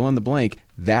 whatever, fill in the blank,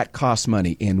 that costs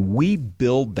money. And we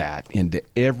build that into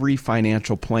every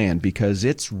financial plan because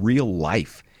it's real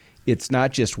life. It's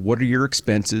not just what are your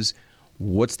expenses,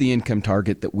 what's the income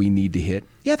target that we need to hit.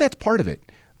 Yeah, that's part of it,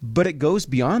 but it goes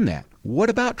beyond that. What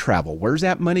about travel? Where's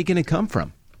that money going to come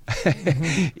from?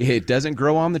 It doesn't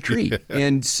grow on the tree.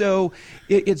 And so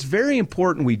it's very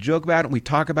important. We joke about it, we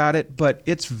talk about it, but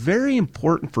it's very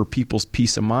important for people's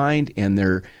peace of mind and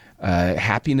their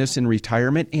happiness in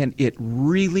retirement. And it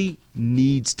really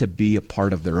needs to be a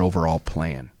part of their overall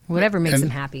plan. Whatever makes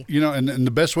them happy. And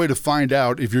the best way to find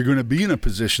out if you're going to be in a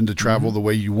position to travel the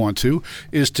way you want to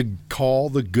is to call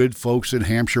the good folks at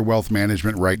Hampshire Wealth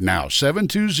Management right now.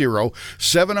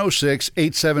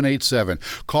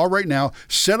 720-706-8787. Call right now.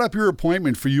 Set up your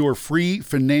appointment for your free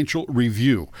financial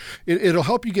review. It'll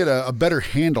help you get a better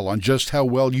handle on just how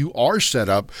well you are set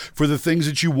up for the things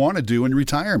that you want to do in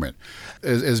retirement.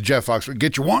 As Jeff Fox,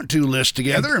 get your want to list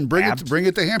together and bring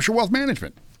it to Hampshire Wealth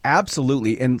Management.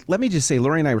 Absolutely. And let me just say,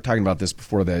 Lori and I were talking about this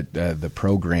before the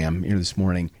program here this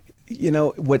morning. You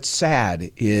know, what's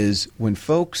sad is when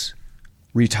folks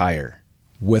retire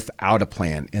without a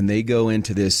plan and they go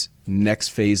into this next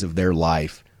phase of their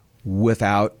life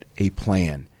without a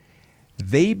plan,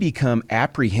 they become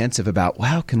apprehensive about,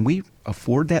 wow, can we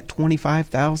afford that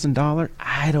 $25,000?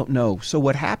 I don't know. So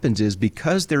what happens is,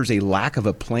 because there's a lack of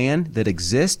a plan that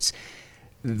exists,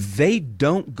 they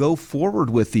don't go forward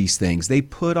with these things. They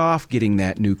put off getting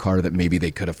that new car that maybe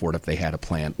they could afford if they had a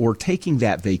plan, or taking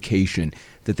that vacation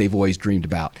that they've always dreamed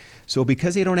about. So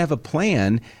because they don't have a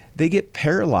plan, they get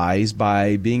paralyzed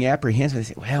by being apprehensive. They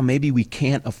say, well, maybe we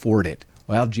can't afford it.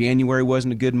 Well, January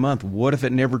wasn't a good month. What if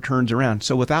it never turns around?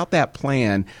 So without that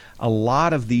plan, a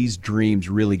lot of these dreams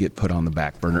really get put on the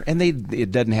back burner, and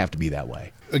it doesn't have to be that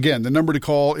way. Again, the number to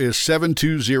call is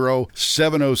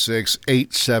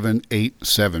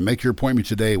 720-706-8787. Make your appointment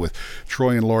today with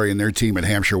Troy and Lori and their team at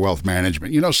Hampshire Wealth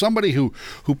Management. You know, somebody who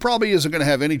probably isn't going to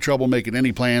have any trouble making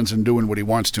any plans and doing what he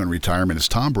wants to in retirement is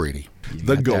Tom Brady,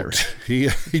 the GOAT.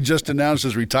 Right. He just announced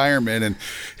his retirement, and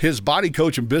his body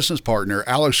coach and business partner,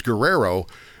 Alex Guerrero,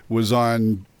 was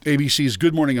on ABC's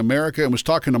Good Morning America and was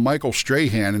talking to Michael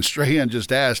Strahan, and Strahan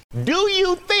just asked, do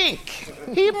you think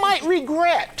he might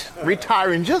regret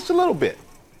retiring just a little bit?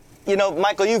 You know,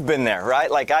 Michael, you've been there,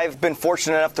 right? Like, I've been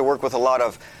fortunate enough to work with a lot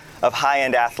of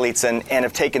high-end athletes and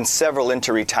have taken several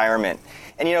into retirement.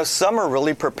 And, you know, some are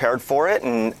really prepared for it,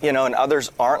 and, you know, and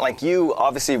others aren't. Like, you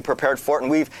obviously prepared for it, and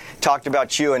we've talked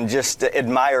about you and just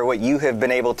admire what you have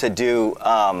been able to do,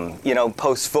 you know,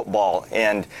 post-football.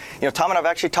 And, you know, Tom and I have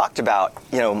actually talked about,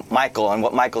 you know, Michael and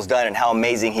what Michael's done and how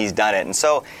amazing he's done it. And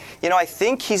so, you know, I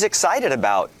think he's excited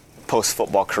about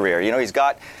post-football career. You know, he's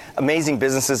got amazing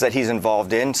businesses that he's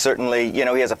involved in. Certainly, you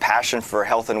know, he has a passion for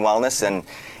health and wellness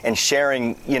and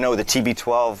sharing, you know, the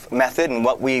TB12 method and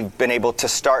what we've been able to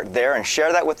start there and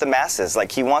share that with the masses.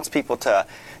 Like, he wants people to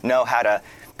know how to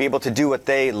be able to do what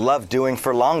they love doing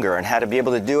for longer and how to be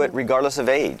able to do it regardless of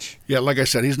age. Yeah, like I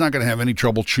said, he's not going to have any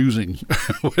trouble choosing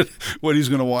what he's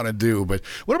going to want to do. But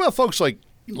what about folks like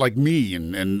me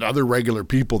and other regular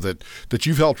people that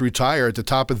you've helped retire at the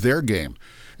top of their game?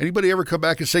 Anybody ever come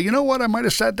back and say, you know what, I might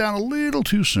have sat down a little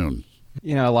too soon?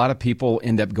 You know, a lot of people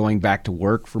end up going back to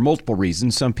work for multiple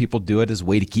reasons. Some people do it as a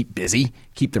way to keep busy,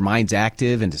 keep their minds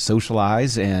active, and to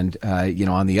socialize. And, you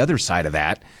know, on the other side of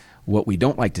that, what we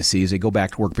don't like to see is they go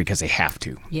back to work because they have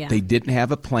to. Yeah. They didn't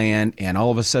have a plan, and all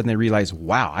of a sudden they realize,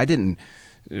 wow, I didn't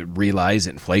realize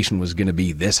inflation was going to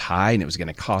be this high and it was going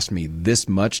to cost me this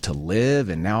much to live.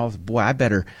 And now, boy,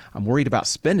 I'm worried about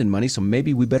spending money, so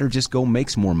maybe we better just go make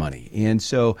some more money. And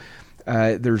so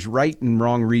there's right and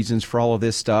wrong reasons for all of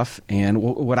this stuff. And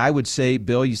what I would say,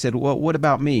 Bill, you said, well, what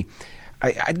about me?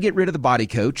 I'd get rid of the body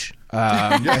coach.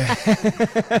 Right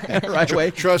away.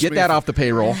 Trust get me, that off the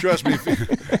payroll. Trust me,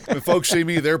 if folks see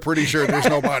me, they're pretty sure there's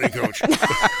no body coach.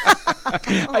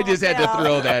 I just had to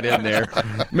throw that in there.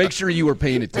 Make sure you were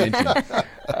paying attention.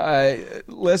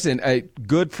 Listen,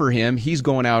 good for him. He's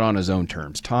going out on his own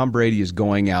terms. Tom Brady is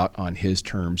going out on his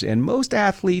terms. And most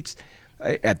athletes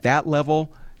at that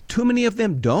level, too many of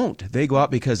them don't. They go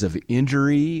out because of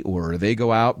injury, or they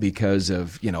go out because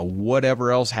of, you know,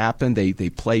 whatever else happened. They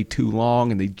play too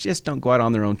long, and they just don't go out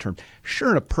on their own terms.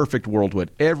 Sure, in a perfect world, would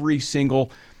every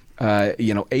single,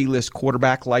 you know, A-list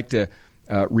quarterback like to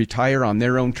retire on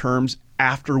their own terms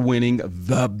after winning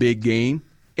the big game?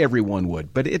 Everyone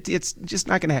would, but it's just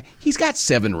not going to happen. He's got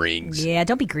 7 rings. Yeah,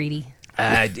 don't be greedy.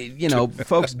 You know,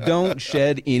 folks, don't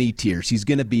shed any tears. He's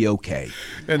going to be okay.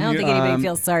 And, I don't think anybody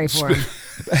feels sorry for him.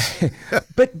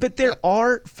 But there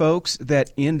are folks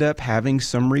that end up having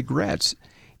some regrets.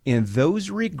 And those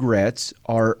regrets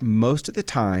are most of the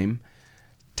time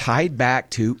tied back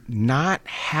to not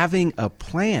having a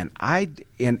plan. And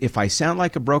if I sound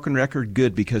like a broken record,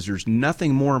 good, because there's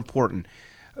nothing more important.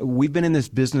 We've been in this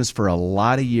business for a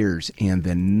lot of years, and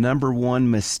the number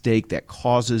one mistake that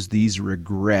causes these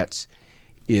regrets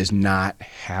is not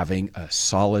having a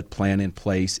solid plan in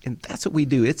place. And that's what we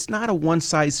do. It's not a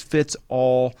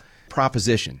one-size-fits-all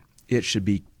proposition. It should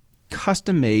be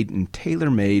custom-made and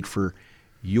tailor-made for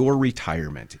your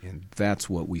retirement. And that's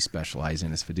what we specialize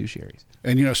in as fiduciaries.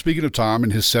 And, you know, speaking of Tom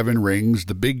and his 7 rings,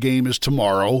 the big game is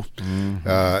tomorrow. Mm-hmm.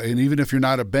 And even if you're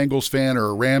not a Bengals fan or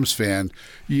a Rams fan,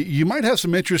 you might have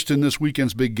some interest in this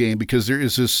weekend's big game, because there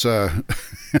is this, I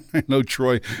know,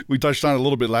 Troy, we touched on it a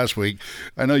little bit last week.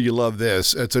 I know you love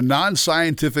this. It's a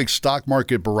non-scientific stock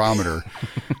market barometer,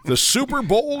 the Super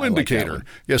Bowl indicator. Like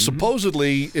yeah,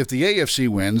 supposedly, if the AFC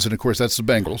wins, and of course that's the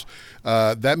Bengals,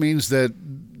 that means that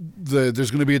there's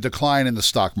going to be a decline in the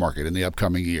stock market in the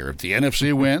upcoming year. If the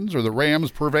NFC wins or the Rams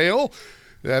prevail,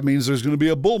 that means there's going to be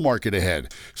a bull market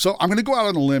ahead. So I'm going to go out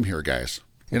on a limb here, guys.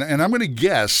 And I'm going to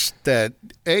guess that,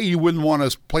 A, you wouldn't want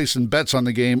us placing bets on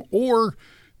the game or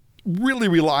really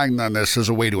relying on this as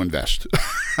a way to invest.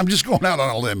 I'm just going out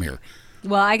on a limb here.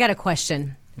 Well, I got a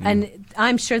question. And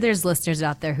I'm sure there's listeners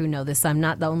out there who know this. I'm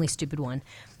not the only stupid one.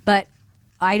 But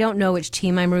I don't know which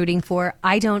team I'm rooting for.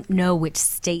 I don't know which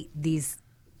state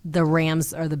the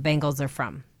Rams or the Bengals are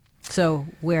from. So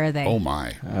where are they? Oh,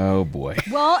 my. Oh, boy.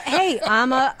 Well, hey,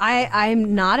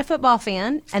 I'm not a football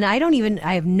fan, and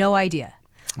I have no idea.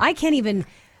 I can't even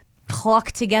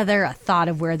pluck together a thought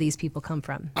of where these people come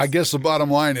from. I guess the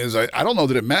bottom line is I don't know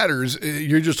that it matters.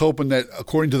 You're just hoping that,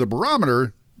 according to the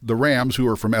barometer, the Rams, who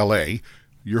are from L.A.,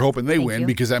 you're hoping they win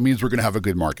because that means we're going to have a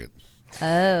good market.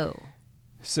 Oh.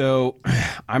 So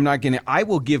I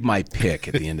will give my pick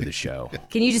at the end of the show.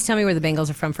 Can you just tell me where the Bengals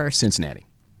are from first? Cincinnati.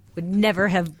 Would never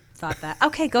have thought that.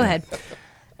 Okay, go ahead.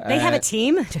 They have a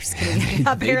team? Just kidding.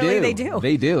 Apparently they do.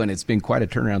 They do, and it's been quite a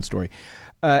turnaround story.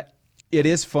 It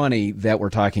is funny that we're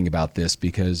talking about this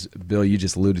because, Bill, you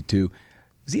just alluded to, it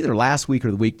was either last week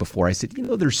or the week before, I said,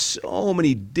 there's so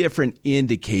many different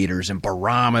indicators and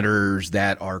barometers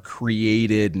that are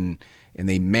created and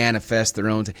they manifest their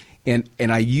own. And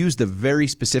I used a very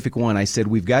specific one. I said,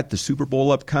 we've got the Super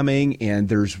Bowl upcoming, and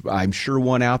there's, I'm sure,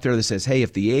 one out there that says, hey,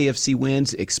 if the AFC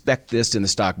wins, expect this in the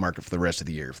stock market for the rest of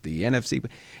the year. If the NFC,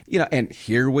 and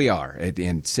here we are.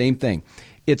 And same thing.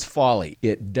 It's folly.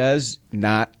 It does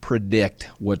not predict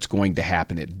what's going to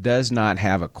happen. It does not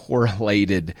have a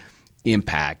correlated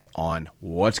impact on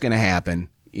what's going to happen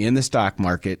in the stock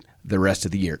market the rest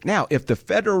of the year. Now, if the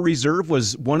Federal Reserve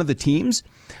was one of the teams,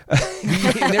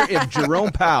 if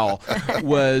Jerome Powell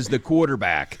was the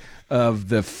quarterback of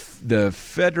the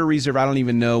Federal Reserve, I don't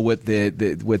even know what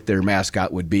what their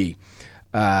mascot would be,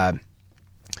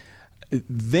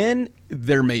 then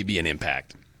there may be an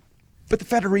impact. But the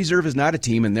Federal Reserve is not a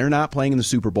team, and they're not playing in the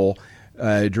Super Bowl.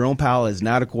 Jerome Powell is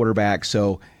not a quarterback,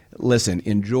 so listen,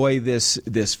 enjoy this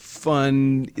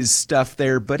fun stuff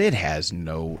there, but it has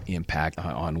no impact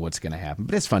on what's going to happen.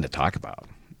 But it's fun to talk about.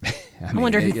 I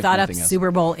wonder who thought up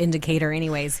Super Bowl indicator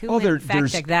anyways. Who would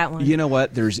fact check that one? You know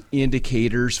what? There's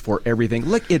indicators for everything.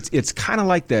 Look, it's kind of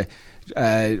like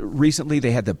recently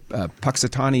they had the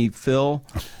Puxatawny Phil.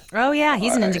 Oh, yeah.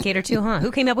 He's an indicator too, huh?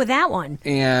 Who came up with that one?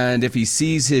 And if he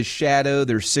sees his shadow,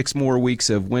 there's 6 more weeks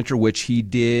of winter, which he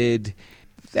did.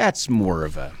 That's more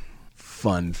of a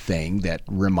fun thing that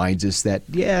reminds us that,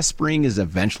 spring is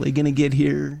eventually going to get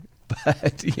here.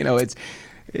 But,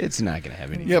 it's not going to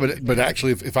have any. Yeah, but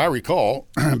actually, if I recall,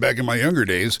 back in my younger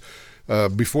days,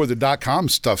 before the .com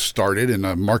stuff started and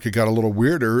the market got a little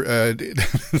weirder,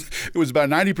 it was about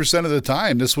 90% of the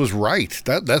time this was right.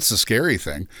 That's the scary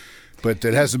thing. But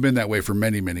it hasn't been that way for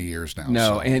many, many years now.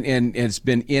 No, and it's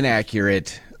been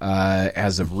inaccurate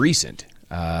as of recent,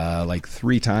 like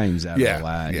 3 times out of the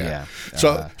last. Yeah.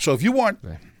 So if you want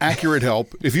accurate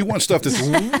help, if you want stuff that's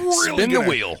really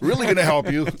going to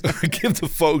help you, give the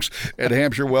folks at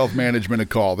Hampshire Wealth Management a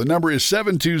call. The number is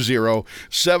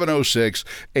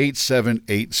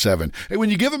 720-706-8787. Hey,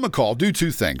 when you give them a call, do 2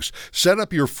 things. Set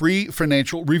up your free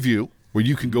financial review, where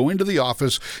you can go into the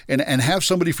office and have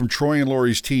somebody from Troy and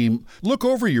Lori's team look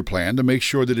over your plan to make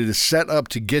sure that it is set up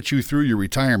to get you through your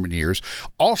retirement years.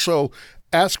 Also,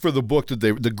 ask for the book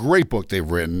the great book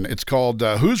they've written. It's called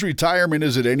Whose Retirement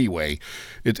Is It Anyway?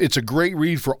 It's a great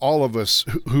read for all of us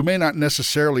who may not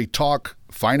necessarily talk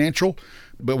financial,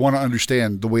 but want to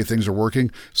understand the way things are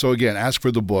working. So again, ask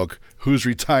for the book, Whose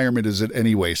Retirement Is It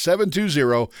Anyway?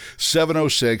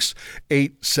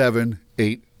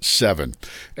 720-706-8787.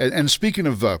 And speaking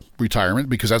of retirement,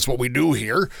 because that's what we do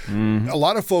here, a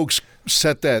lot of folks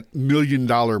set that $1 million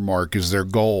mark as their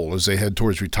goal as they head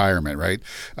towards retirement, right?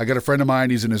 I got a friend of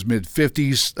mine, he's in his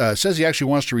mid-50s, says he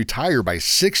actually wants to retire by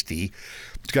 60. He's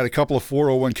got a couple of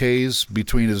 401ks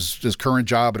between his current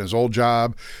job and his old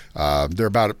job. They're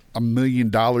about $1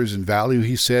 million in value,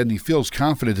 he said, and he feels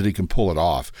confident that he can pull it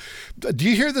off. Do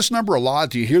you hear this number a lot?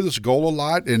 Do you hear this goal a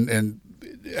lot? And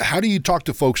how do you talk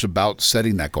to folks about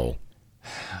setting that goal?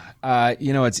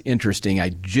 It's interesting. I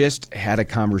just had a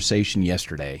conversation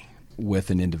yesterday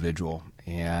with an individual,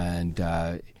 and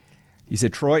he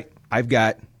said, Troy, I've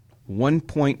got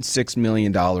 $1.6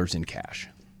 million in cash,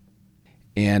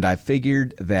 and I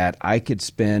figured that I could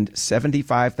spend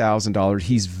 $75,000.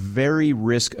 He's very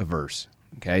risk averse.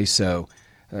 Okay, so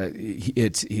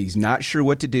he's not sure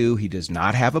what to do. He does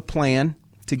not have a plan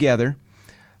together.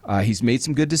 He's made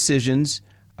some good decisions.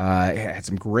 Had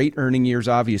some great earning years,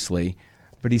 obviously.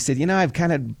 But he said, I've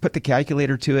kind of put the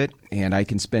calculator to it, and I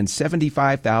can spend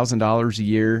 $75,000 a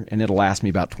year, and it'll last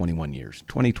me about 21 years.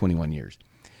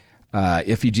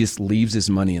 if he just leaves his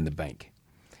money in the bank.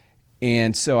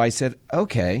 And so I said,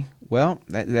 okay, well,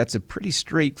 that's a pretty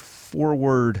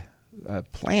straightforward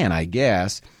plan, I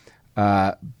guess.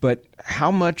 But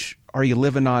how much are you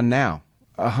living on now?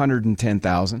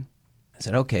 $110,000. I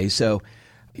said, okay, so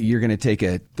you're going to take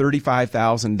a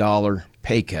 $35,000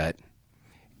 pay cut,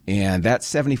 and that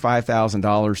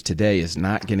 $75,000 today is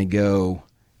not going to go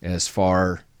as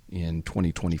far in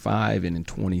 2025 and in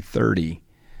 2030.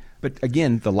 But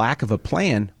again, the lack of a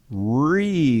plan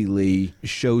really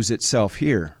shows itself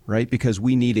here, right? Because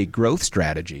we need a growth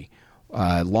strategy.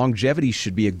 Longevity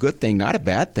should be a good thing, not a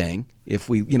bad thing. If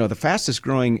we, the fastest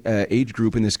growing age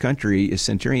group in this country is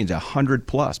centurions, 100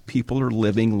 plus. People are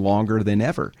living longer than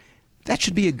ever. That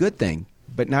should be a good thing,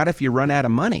 but not if you run out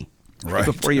of money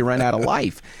before you run out of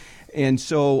life. And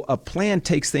so a plan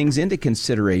takes things into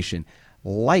consideration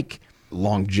like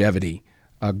longevity,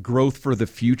 growth for the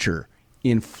future,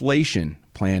 inflation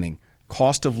planning,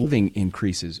 cost of living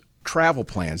increases, travel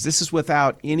plans. This is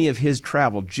without any of his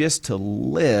travel, just to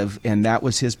live, and that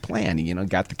was his plan. He,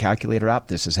 got the calculator out.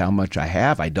 This is how much I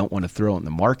have. I don't want to throw it in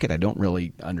the market. I don't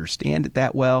really understand it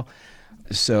that well.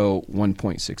 So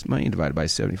 1.6 million divided by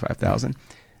 75,000.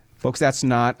 Folks, that's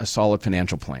not a solid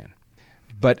financial plan.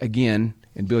 But again,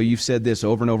 and Bill, you've said this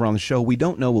over and over on the show, we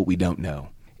don't know what we don't know.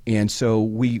 And so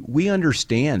we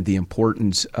understand the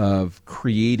importance of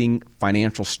creating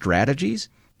financial strategies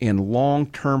and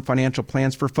long-term financial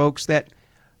plans for folks that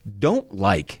don't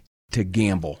like to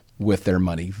gamble with their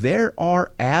money. There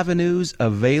are avenues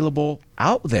available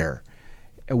out there.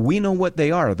 We know what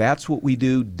they are. That's what we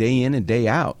do day in and day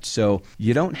out. So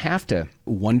you don't have to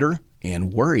wonder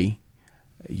and worry.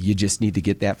 You just need to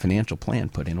get that financial plan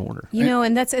put in order.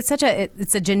 And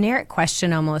it's a generic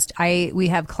question almost. We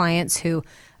have clients who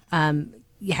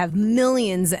have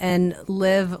millions and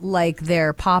live like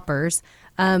they're paupers,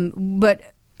 but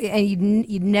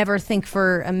you'd never think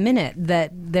for a minute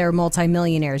that they're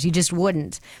multimillionaires. You just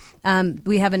wouldn't.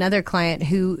 We have another client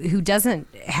who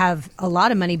doesn't have a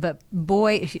lot of money, but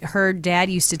boy, her dad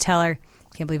used to tell her,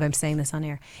 I can't believe I'm saying this on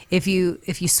air, if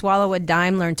you swallow a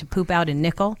dime, learn to poop out a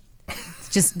nickel.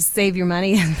 Just save your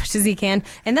money as much as you can.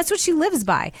 And that's what she lives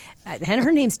by. And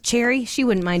her name's Cherry. She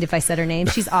wouldn't mind if I said her name.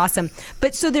 She's awesome.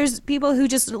 But so there's people who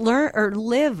just learn or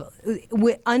live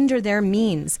under their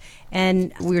means.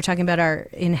 And we were talking about our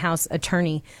in-house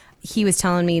attorney. He was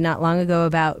telling me not long ago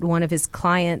about one of his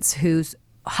clients whose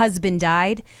husband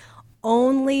died,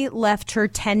 only left her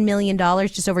 $10 million,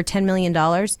 just over $10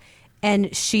 million.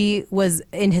 And she was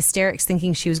in hysterics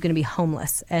thinking she was going to be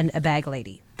homeless and a bag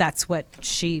lady. That's what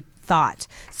she thought.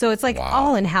 So it's like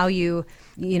all in how you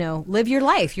live your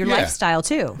life, your lifestyle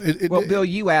too. Well, Bill,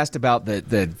 you asked about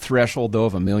the threshold though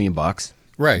of $1 million.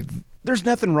 Right. There's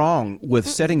nothing wrong with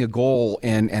setting a goal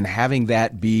and having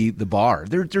that be the bar.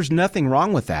 There's nothing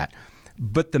wrong with that.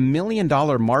 But the $1 million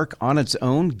mark on its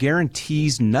own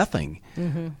guarantees nothing.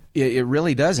 Mm-hmm. It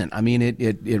really doesn't. I mean,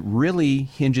 it really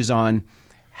hinges on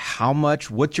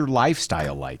what's your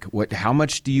lifestyle like? How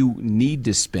much do you need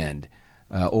to spend?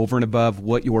 Over and above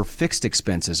what your fixed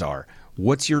expenses are.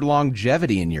 What's your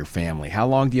longevity in your family? How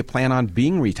long do you plan on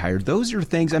being retired? Those are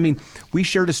things, we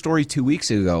shared a story 2 weeks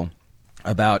ago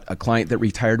about a client that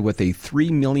retired with a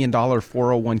 $3 million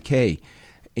 401k,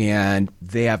 and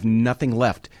they have nothing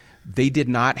left. They did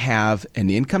not have an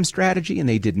income strategy, and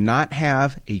they did not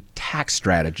have a tax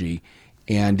strategy,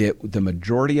 and the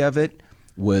majority of it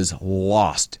was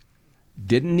lost.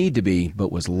 Didn't need to be,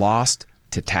 but was lost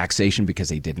to taxation because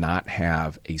they did not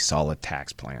have a solid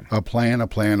tax plan. A plan.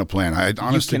 I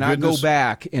honestly, you cannot go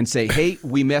back and say, hey,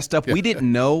 we messed up. We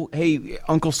didn't know. Hey,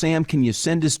 Uncle Sam, can you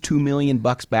send us $2 million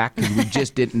back because we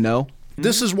just didn't know?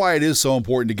 This is why it is so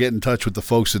important to get in touch with the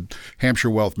folks at Hampshire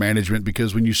Wealth Management,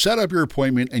 because when you set up your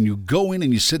appointment and you go in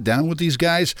and you sit down with these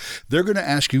guys, they're going to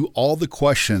ask you all the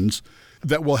questions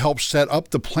that will help set up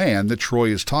the plan that Troy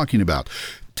is talking about.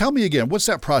 Tell me again, what's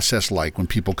that process like when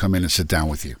people come in and sit down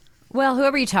with you? Well,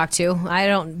 whoever you talk to,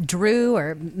 Drew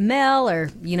or Mel or,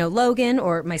 Logan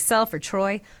or myself or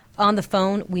Troy on the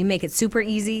phone, we make it super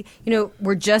easy.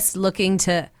 We're just looking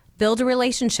to build a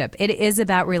relationship. It is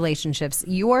about relationships.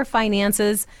 Your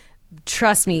finances,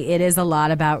 trust me, it is a lot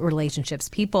about relationships.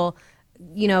 People,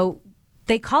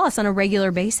 they call us on a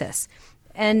regular basis.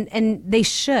 And they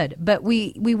should, but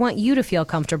we want you to feel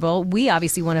comfortable. We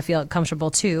obviously want to feel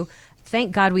comfortable too.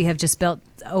 Thank God we have just built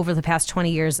over the past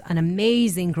 20 years an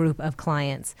amazing group of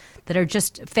clients that are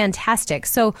just fantastic.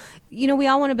 So, we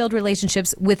all want to build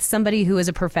relationships with somebody who is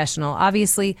a professional.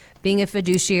 Obviously, being a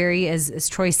fiduciary, as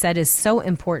Troy said, is so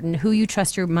important, who you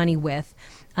trust your money with.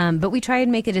 But we try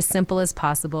and make it as simple as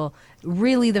possible.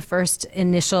 Really, the first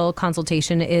initial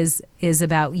consultation is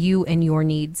about you and your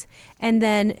needs. And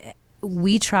then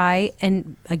we try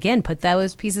and, again, put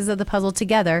those pieces of the puzzle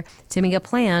together to make a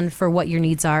plan for what your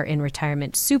needs are in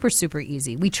retirement. Super, super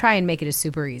easy. We try and make it as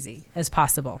super easy as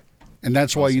possible. And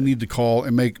that's why you need to call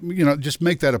and just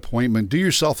make that appointment. Do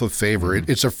yourself a favor.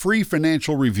 It's a free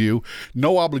financial review,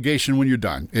 no obligation when you're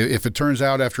done. If it turns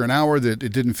out after an hour that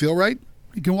it didn't feel right,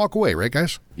 you can walk away, right,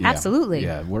 guys? Yeah. Absolutely.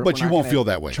 Yeah, But you won't feel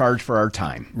that way. Charge for our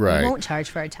time. Right. We won't charge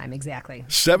for our time, exactly.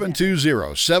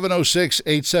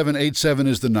 720-706-8787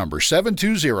 is the number.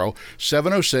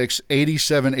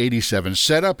 720-706-8787.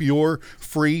 Set up your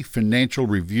free financial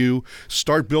review.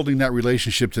 Start building that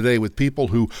relationship today with people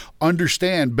who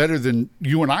understand better than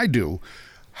you and I do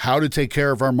how to take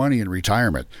care of our money in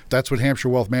retirement. That's what Hampshire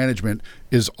Wealth Management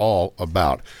is all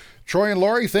about. Troy and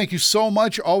Lori, thank you so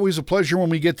much. Always a pleasure when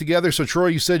we get together. So, Troy,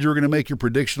 you said you were going to make your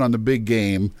prediction on the big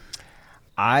game.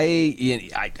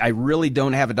 I really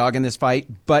don't have a dog in this fight,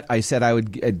 but I said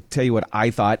I'd tell you what I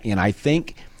thought, and I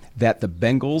think that the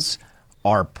Bengals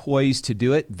are poised to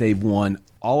do it. They've won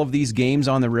all of these games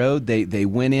on the road. They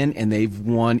went in, and they've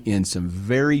won in some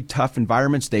very tough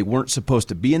environments. They weren't supposed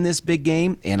to be in this big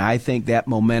game, and I think that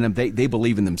momentum, they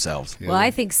believe in themselves. Well,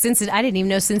 I think I didn't even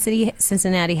know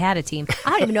Cincinnati had a team. I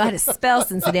don't even know how to spell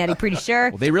Cincinnati, pretty sure.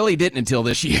 Well, they really didn't until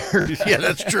this year. Yeah,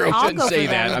 that's true. I shouldn't say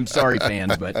that. I'm sorry,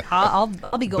 fans, but I'll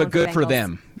be going but good Bengals. for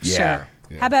them. Yeah. Sure.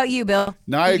 How about you, Bill?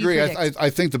 No, I Who do you agree. predict?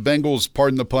 I think the Bengals,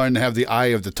 pardon the pun, have the eye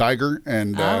of the tiger,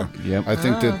 and I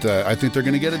think they're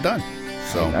going to get it done.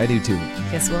 So I do too.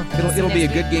 Guess It'll be a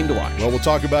good game to watch. Well, we'll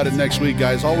talk about it next week,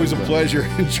 guys. Always a pleasure.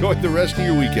 Enjoy the rest of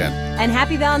your weekend. And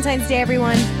happy Valentine's Day,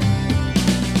 everyone. I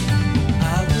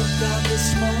looked out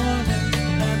this morning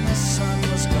and the sun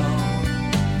was gone.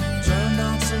 Turned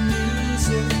on some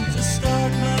music to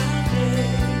start my day.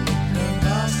 And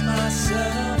lost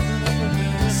myself in a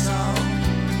familiar song.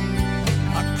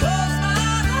 I closed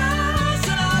my eyes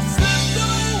and I slipped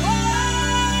away.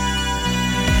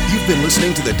 You've been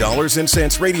listening to the Dollars and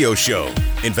Cents Radio Show.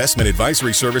 Investment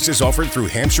advisory services offered through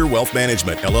Hampshire Wealth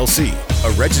Management, LLC,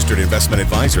 a registered investment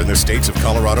advisor in the states of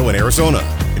Colorado and Arizona.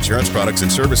 Insurance products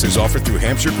and services offered through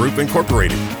Hampshire Group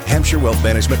Incorporated. Hampshire Wealth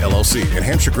Management, LLC, and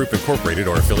Hampshire Group Incorporated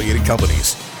are affiliated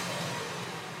companies.